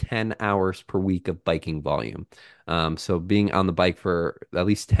about 10 hours per week of biking volume. So being on the bike for at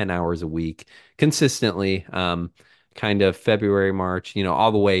least 10 hours a week consistently, kind of February, March,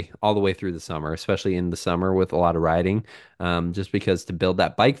 all the way through the summer, especially in the summer with a lot of riding. Just because to build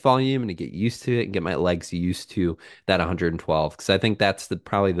that bike volume and to get used to it and get my legs used to that 112, because I think that's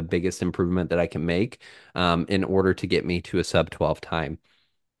probably the biggest improvement that I can make in order to get me to a sub 12 time.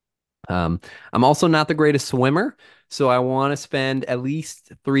 Um, I'm also not the greatest swimmer, so I want to spend at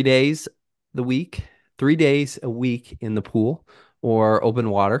least 3 days the week, 3 days a week in the pool or open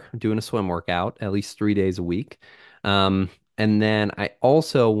water doing a swim workout at least 3 days a week. Um, and then I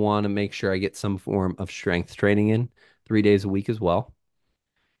also want to make sure I get some form of strength training in 3 days a week as well.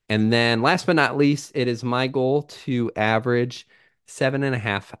 And then last but not least, it is my goal to average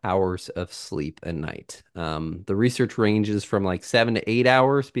 7.5 hours of sleep a night. The research ranges from like 7 to 8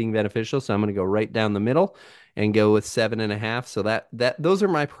 hours being beneficial. So I'm going to go right down the middle and go with 7.5. So that those are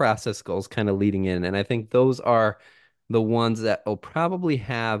my process goals kind of leading in. And I think those are the ones that will probably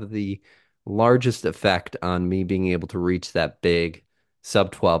have the largest effect on me being able to reach that big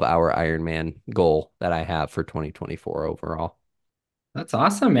sub 12-hour Ironman goal that I have for 2024 overall. That's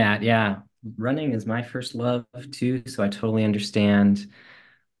awesome, Matt. Yeah, running is my first love too, so I totally understand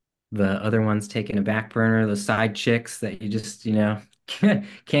the other ones taking a back burner, those side chicks that you just,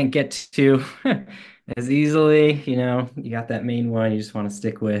 can't get to as easily. You got that main one you just want to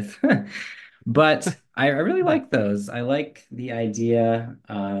stick with. But I really like those. I like the idea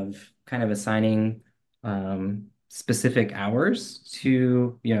of kind of assigning specific hours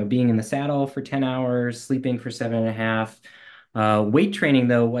to, being in the saddle for 10 hours, sleeping for 7.5. Weight training,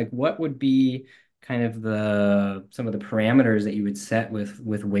 though, like what would be kind of the some of the parameters that you would set with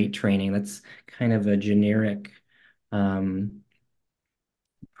weight training? That's kind of a generic um,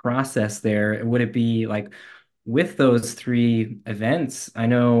 process there. Would it be like with those three events? I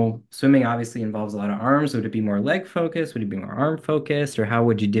know swimming obviously involves a lot of arms. Would it be more leg focused? Would it be more arm focused? Or how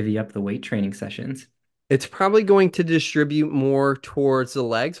would you divvy up the weight training sessions? It's probably going to distribute more towards the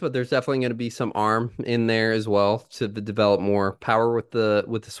legs, but there's definitely going to be some arm in there as well to develop more power with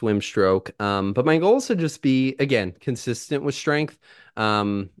the swim stroke. But my goal is to just be again consistent with strength.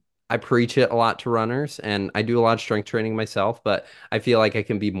 Um, I preach it a lot to runners, and I do a lot of strength training myself. But I feel like I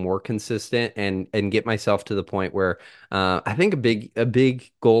can be more consistent and get myself to the point where I think a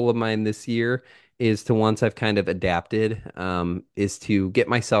big goal of mine this year is to once I've kind of adapted, is to get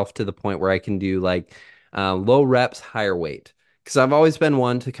myself to the point where I can do like low reps, higher weight. Because I've always been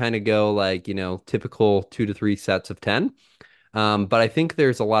one to kind of go like, typical 2 to 3 sets of 10. But I think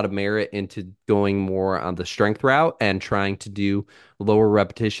there's a lot of merit into going more on the strength route and trying to do lower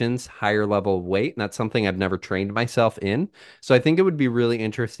repetitions, higher level of weight. And that's something I've never trained myself in. So I think it would be really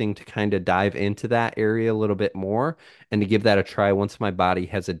interesting to kind of dive into that area a little bit more and to give that a try once my body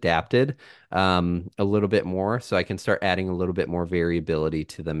has adapted a little bit more so I can start adding a little bit more variability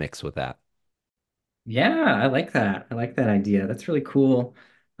to the mix with that. Yeah, I like that. I like that idea. That's really cool.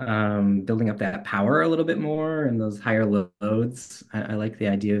 Building up that power a little bit more and those higher loads. I like the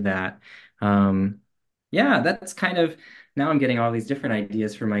idea of that. Um, yeah, that's kind of now I'm getting all these different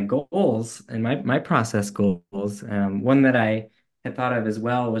ideas for my goals and my process goals. One that I had thought of as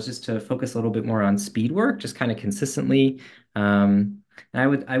well was just to focus a little bit more on speed work, just kind of consistently. And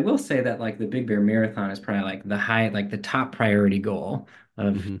I will say that like the Big Bear Marathon is probably like like the top priority goal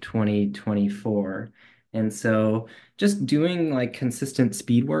of Hmm. 2024. And so just doing like consistent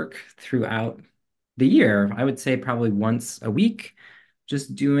speed work throughout the year, I would say probably once a week,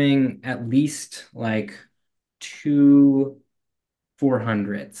 just doing at least like two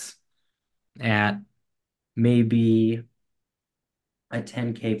 400s at maybe a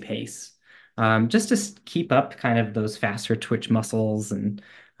 10K pace, just to keep up kind of those faster twitch muscles and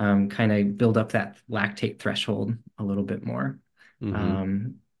kind of build up that lactate threshold a little bit more. Hmm.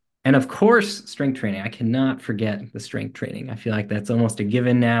 Um, and of course, strength training. I cannot forget the strength training. I feel like that's almost a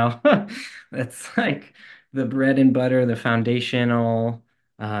given now. That's like the bread and butter, the foundation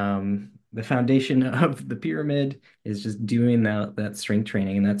of the pyramid is just doing that strength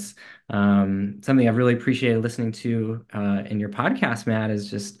training, and that's something I've really appreciated listening to in your podcast, Matt,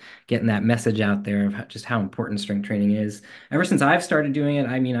 is just getting that message out there of just how important strength training is. Ever since I've started doing it,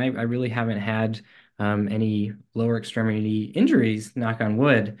 I mean, I really haven't had any lower extremity injuries, knock on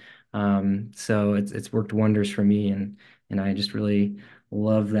wood. So it's worked wonders for me, and I just really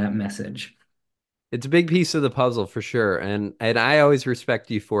love that message. It's a big piece of the puzzle for sure. And I always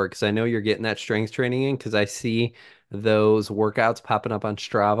respect you for it because I know you're getting that strength training in because I see those workouts popping up on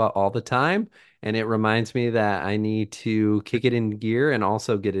Strava all the time. And it reminds me that I need to kick it in gear and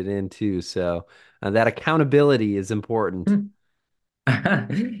also get it in too. So that accountability is important.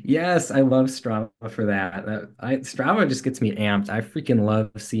 Yes, I love Strava for that. Strava just gets me amped. I freaking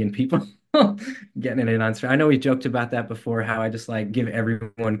love seeing people getting it in on Strava. I know we joked about that before, how I just like give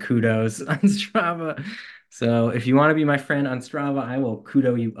everyone kudos on Strava. So if you want to be my friend on Strava, I will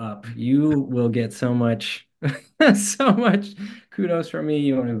kudo you up. You will get so much, so much kudos from me.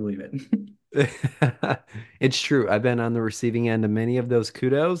 You won't even believe it. It's true. I've been on the receiving end of many of those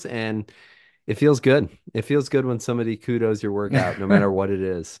kudos, and it feels good. It feels good when somebody kudos your workout, no matter what it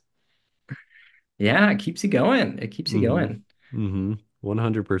is. Yeah, it keeps you going. It keeps you Mm-hmm. going. Mm-hmm.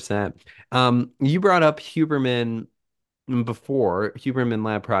 100%. You brought up Huberman before, Huberman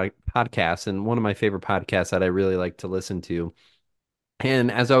Lab product podcast, and one of my favorite podcasts that I really like to listen to.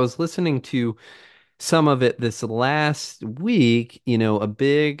 And as I was listening to some of it this last week, a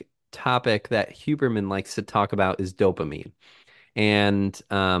big topic that Huberman likes to talk about is dopamine. And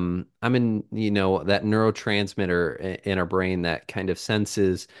I'm in, that neurotransmitter in our brain that kind of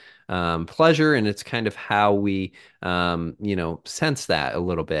senses pleasure, and it's kind of how we, sense that a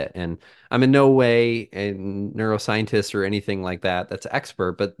little bit. And I'm in no way a neuroscientist or anything like that that's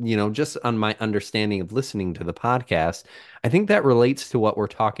expert, but just on my understanding of listening to the podcast, I think that relates to what we're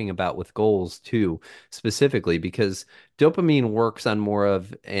talking about with goals too, specifically because dopamine works on more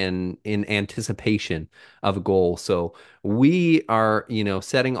of an in anticipation of a goal. So we are,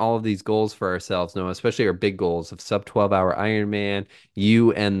 setting all of these goals for ourselves, no, especially our big goals of sub 12-hour Ironman,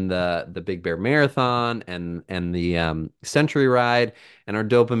 you and the Big Bear Marathon and the Century Ride, and our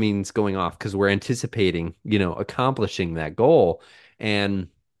dopamine's going off because we're anticipating, accomplishing that goal. And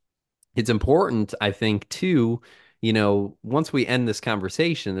it's important, I think, too, once we end this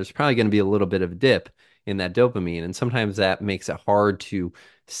conversation, there's probably going to be a little bit of a dip in that dopamine. And sometimes that makes it hard to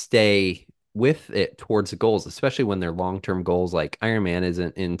stay with it towards the goals, especially when they're long-term goals like Ironman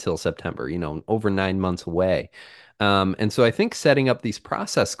isn't until September, over 9 months away. And so I think setting up these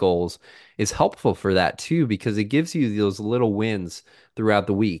process goals is helpful for that too, because it gives you those little wins throughout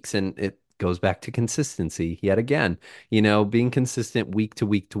the weeks. And it goes back to consistency yet again, being consistent week to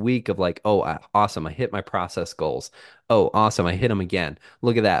week to week of like, oh, awesome, I hit my process goals. Oh, awesome, I hit them again.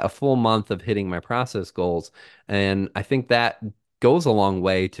 Look at that, a full month of hitting my process goals. And I think that goes a long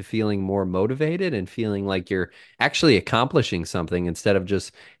way to feeling more motivated and feeling like you're actually accomplishing something instead of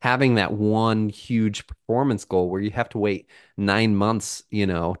just having that one huge performance goal where you have to wait 9 months,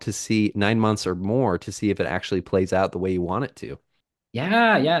 to see 9 months or more to see if it actually plays out the way you want it to.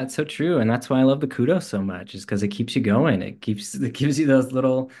 Yeah, yeah, it's so true. And that's why I love the kudos so much, is because it keeps you going. It gives you those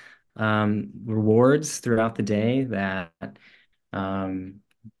little rewards throughout the day that um,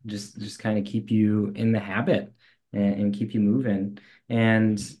 just kind of keep you in the habit and keep you moving.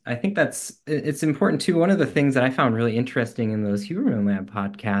 And I think it's important too. One of the things that I found really interesting in those Huberman Lab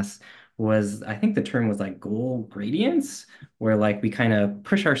podcasts was I think the term was like goal gradients, where like we kind of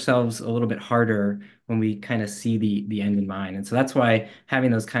push ourselves a little bit harder when we kind of see the end in mind. And so that's why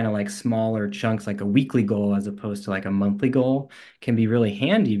having those kind of like smaller chunks, like a weekly goal as opposed to like a monthly goal, can be really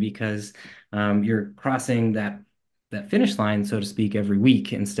handy because you're crossing that finish line, so to speak, every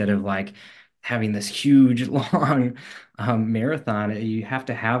week instead of like having this huge long marathon. You have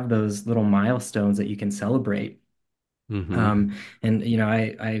to have those little milestones that you can celebrate. Hmm. And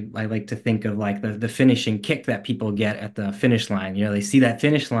I like to think of like the finishing kick that people get at the finish line. You know, they see that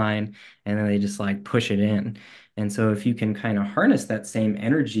finish line and then they just like push it in. And so if you can kind of harness that same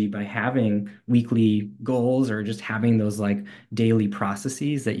energy by having weekly goals or just having those like daily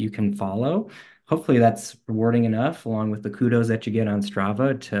processes that you can follow, hopefully that's rewarding enough along with the kudos that you get on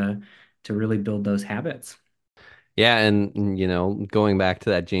Strava to really build those habits. Yeah, and going back to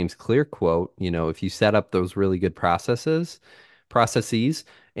that James Clear quote, if you set up those really good processes,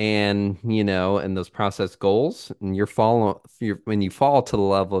 and and those process goals, and when you fall to the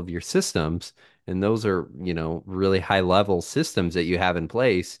level of your systems, and those are really high level systems that you have in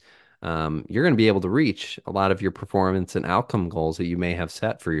place, you're going to be able to reach a lot of your performance and outcome goals that you may have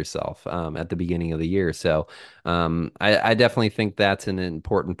set for yourself at the beginning of the year. So I definitely think that's an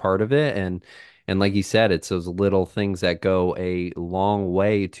important part of it, and like you said, it's those little things that go a long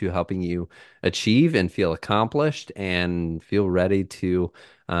way to helping you achieve and feel accomplished and feel ready to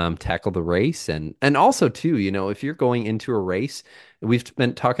tackle the race. And also too, if you're going into a race, we've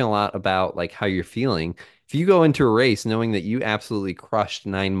been talking a lot about like how you're feeling. If you go into a race knowing that you absolutely crushed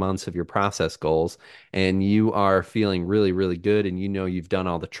 9 months of your process goals and you are feeling really, really good, and you've done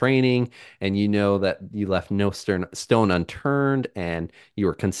all the training, and that you left no stone unturned, and you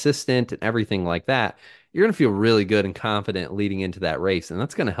were consistent and everything like that, you're going to feel really good and confident leading into that race. And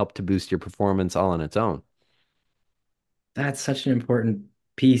that's going to help to boost your performance all on its own. That's such an important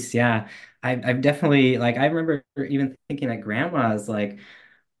piece. Yeah. I've definitely like I remember even thinking at grandma's like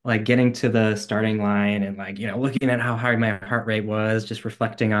getting to the starting line and like looking at how high my heart rate was, just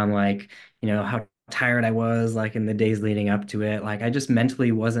reflecting on like how tired I was like in the days leading up to it. Like I just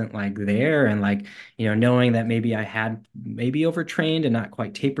mentally wasn't like there, and like knowing that maybe I had maybe overtrained and not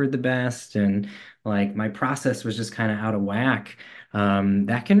quite tapered the best, and like my process was just kind of out of whack.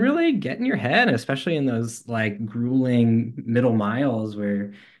 That can really get in your head, especially in those like grueling middle miles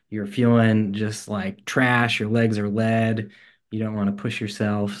where you're feeling just like trash, your legs are lead, you don't want to push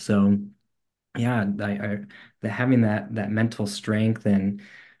yourself. So yeah, having that mental strength and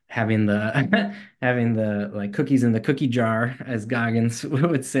having the having the like cookies in the cookie jar, as Goggins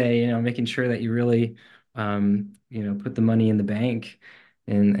would say, making sure that you really put the money in the bank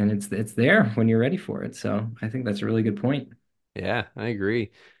and it's there when you're ready for it. So I think that's a really good point. Yeah, I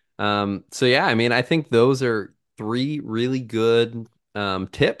agree. So yeah, I mean, I think those are three really good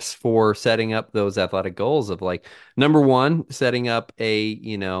tips for setting up those athletic goals of like number one, setting up a,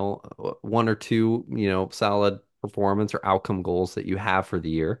 one or two, solid performance or outcome goals that you have for the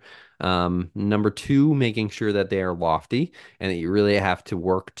year. Number two, making sure that they are lofty and that you really have to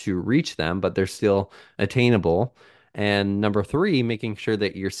work to reach them, but they're still attainable. And number three, making sure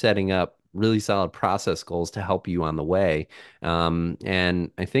that you're setting up really solid process goals to help you on the way.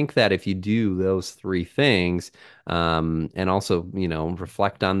 And I think that if you do those three things, and also,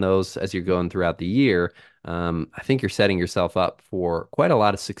 reflect on those as you're going throughout the year, I think you're setting yourself up for quite a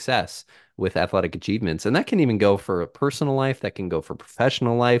lot of success with athletic achievements. And that can even go for a personal life, that can go for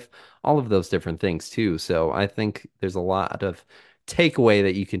professional life, all of those different things too. So I think there's a lot of takeaway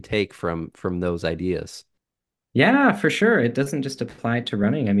that you can take from those ideas. Yeah, for sure. It doesn't just apply to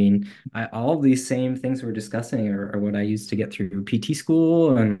running. I mean, all of these same things we're discussing are what I used to get through PT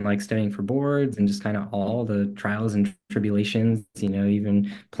school and like studying for boards and just kind of all the trials and tribulations, even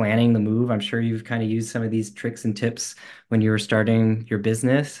planning the move. I'm sure you've kind of used some of these tricks and tips when you were starting your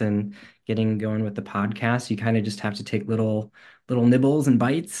business and getting going with the podcast. You kind of just have to take little nibbles and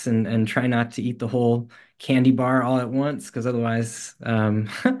bites and try not to eat the whole candy bar all at once because otherwise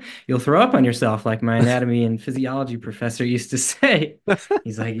you'll throw up on yourself like my anatomy and physiology professor used to say.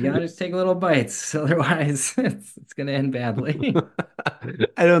 He's like, you gotta just take little bites, otherwise it's gonna end badly.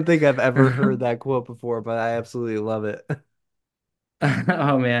 I don't think I've ever heard that quote before, but I absolutely love it.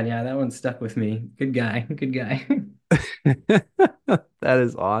 Oh man, yeah, that one stuck with me. Good guy, good guy. That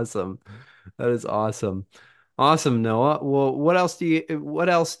is awesome. That is awesome. Awesome, Noah. Well, what else do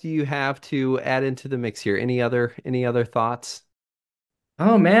you have to add into the mix here? Any other thoughts?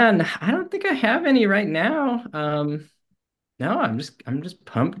 Oh man, I don't think I have any right now. No, I'm just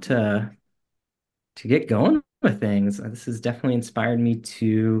pumped to get going with things. This has definitely inspired me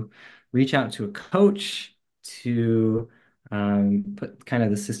to reach out to a coach to put kind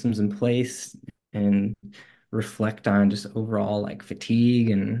of the systems in place and reflect on just overall like fatigue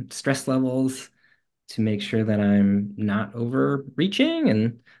and stress levels to make sure that I'm not overreaching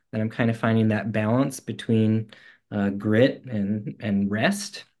and that I'm kind of finding that balance between grit and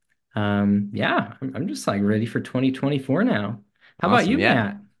rest. Yeah, I'm just like ready for 2024 now. How about Awesome. you, Yeah.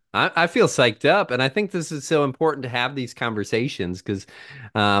 Matt? I feel psyched up, and I think this is so important to have these conversations because,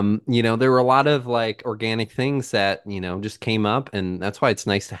 there were a lot of like organic things that, just came up, and that's why it's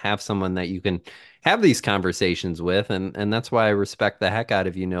nice to have someone that you can have these conversations with, and that's why I respect the heck out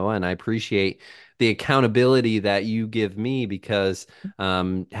of you, Noah, and I appreciate the accountability that you give me because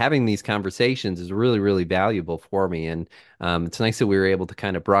having these conversations is really, really valuable for me, and it's nice that we were able to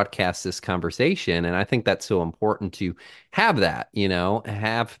kind of broadcast this conversation, and I think that's so important to have that,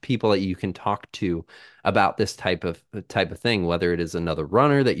 have people that you can talk to about this type of thing, whether it is another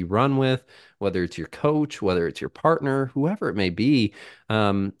runner that you run with, whether it's your coach, whether it's your partner, whoever it may be,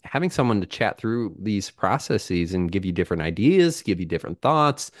 having someone to chat through these processes and give you different ideas, give you different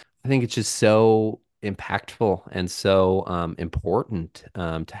thoughts. I think it's just so impactful and so important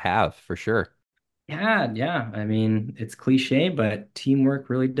to have for sure. Yeah, yeah. I mean, it's cliche, but teamwork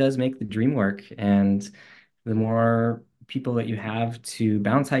really does make the dream work. And the more people that you have to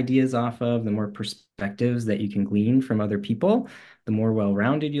bounce ideas off of, the more perspectives that you can glean from other people, the more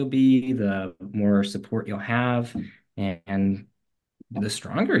well-rounded you'll be, the more support you'll have, and the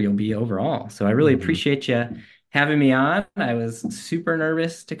stronger you'll be overall. So I really Mhm. appreciate you having me on. I was super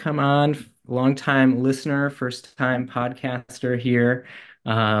nervous to come on. Long time listener, first time podcaster here.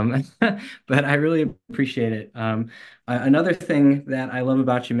 But I really appreciate it. Another thing that I love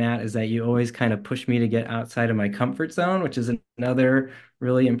about you, Matt, is that you always kind of push me to get outside of my comfort zone, which is another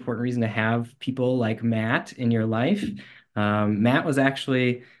really important reason to have people like Matt in your life. Matt was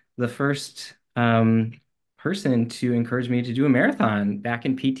actually the first person to encourage me to do a marathon back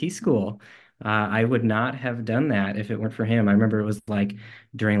in PT school. I would not have done that if it weren't for him. I remember it was like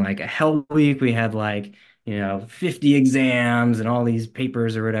during like a hell week, we had like, 50 exams and all these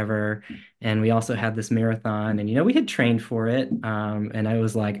papers or whatever. And we also had this marathon and, we had trained for it. And it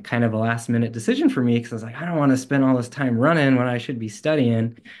was like kind of a last minute decision for me because I was like, I don't want to spend all this time running when I should be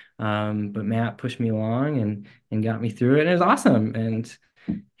studying. But Matt pushed me along and got me through it. And it was awesome. And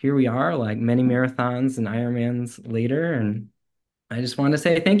here we are, like many marathons and Ironmans later. And I just wanted to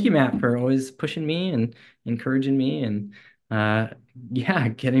say thank you, Matt, for always pushing me and encouraging me and uh yeah,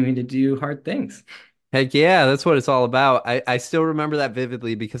 getting me to do hard things. Heck yeah, that's what it's all about. I still remember that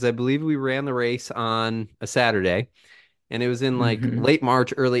vividly because I believe we ran the race on a Saturday and it was in like Hmm. late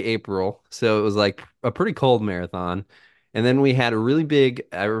March, early April. So it was like a pretty cold marathon. And then we had a really big,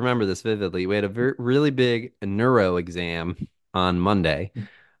 I remember this vividly. We had a really big neuro exam on Monday.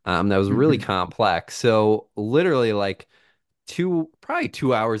 That was really Hmm. complex. So literally like probably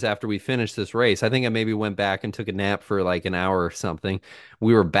 2 hours after we finished this race. I think I maybe went back and took a nap for like an hour or something.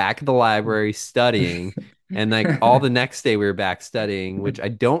 We were back at the library studying, and like all the next day we were back studying, which I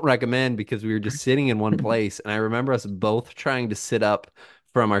don't recommend because we were just sitting in one place. And I remember us both trying to sit up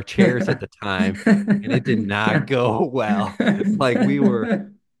from our chairs at the time, and it did not go well. Like we were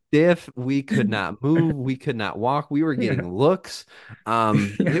stiff. We could not move. We could not walk. We were Yeah. getting looks. Yeah.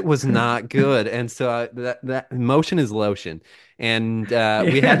 It was not good. And so that motion is lotion. And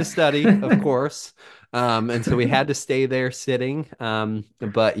we had to Yeah. study, of course. And so we had to stay there sitting.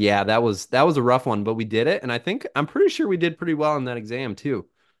 But yeah, that was a rough one, but we did it. And I'm pretty sure we did pretty well in that exam too.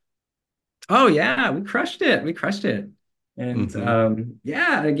 Oh yeah, we crushed it. We crushed it. And Hmm.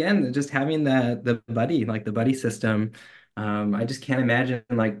 yeah, again, just having the buddy, like the buddy system. I just can't imagine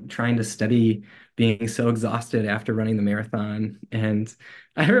like trying to study being so exhausted after running the marathon. And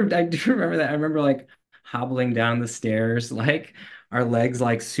I do remember that. I remember like hobbling down the stairs, like our legs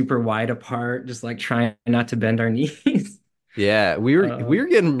like super wide apart, just like trying not to bend our knees. Yeah, we were Um,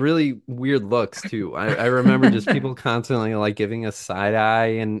 getting really weird looks too. I remember just people constantly like giving us side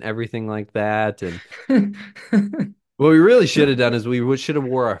eye and everything like that. And what we really should have done is we should have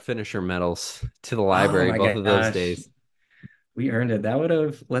wore our finisher medals to the Oh library my both of those gosh. days. We earned it. That would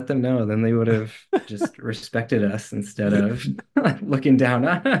have let them know. Then they would have just respected us instead of looking down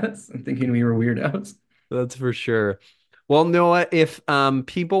on us and thinking we were weirdos. That's for sure. Well, Noah, if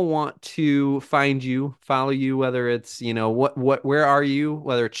people want to find you, follow you, whether it's, where are you,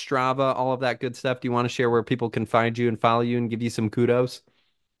 whether it's Strava, all of that good stuff, do you want to share where people can find you and follow you and give you some kudos?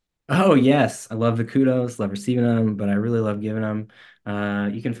 Oh, yes. I love the kudos, love receiving them, but I really love giving them.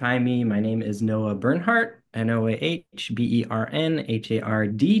 You can find me. My name is Noah Bernhardt.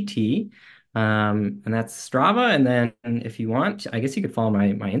 NOAHBERNHARDT. And that's Strava. And then if you want, I guess you could follow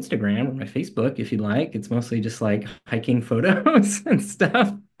my Instagram or my Facebook if you'd like. It's mostly just like hiking photos and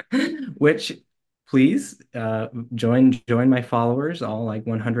stuff, which please join my followers, all like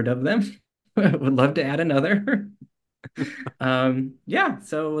 100 of them. Would love to add another. Yeah,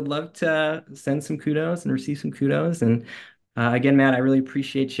 so would love to send some kudos and receive some kudos. And again, Matt, I really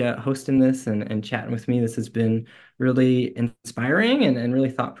appreciate you hosting this and chatting with me. This has been really inspiring and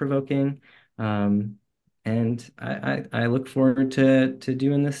really thought-provoking. Um, and I look forward to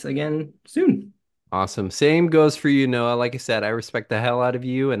doing this again soon. Awesome. Same goes for you, Noah. Like I said, I respect the hell out of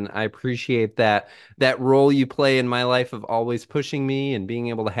you, and I appreciate that role you play in my life of always pushing me and being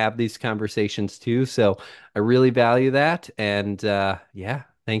able to have these conversations too. So I really value that, and yeah,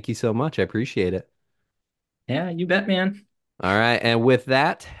 thank you so much. I appreciate it. Yeah, you bet, man. All right, and with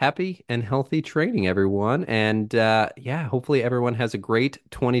that, happy and healthy training, everyone, and yeah, hopefully everyone has a great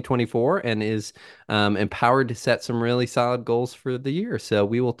 2024 and is empowered to set some really solid goals for the year. So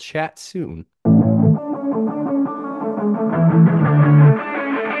we will chat soon.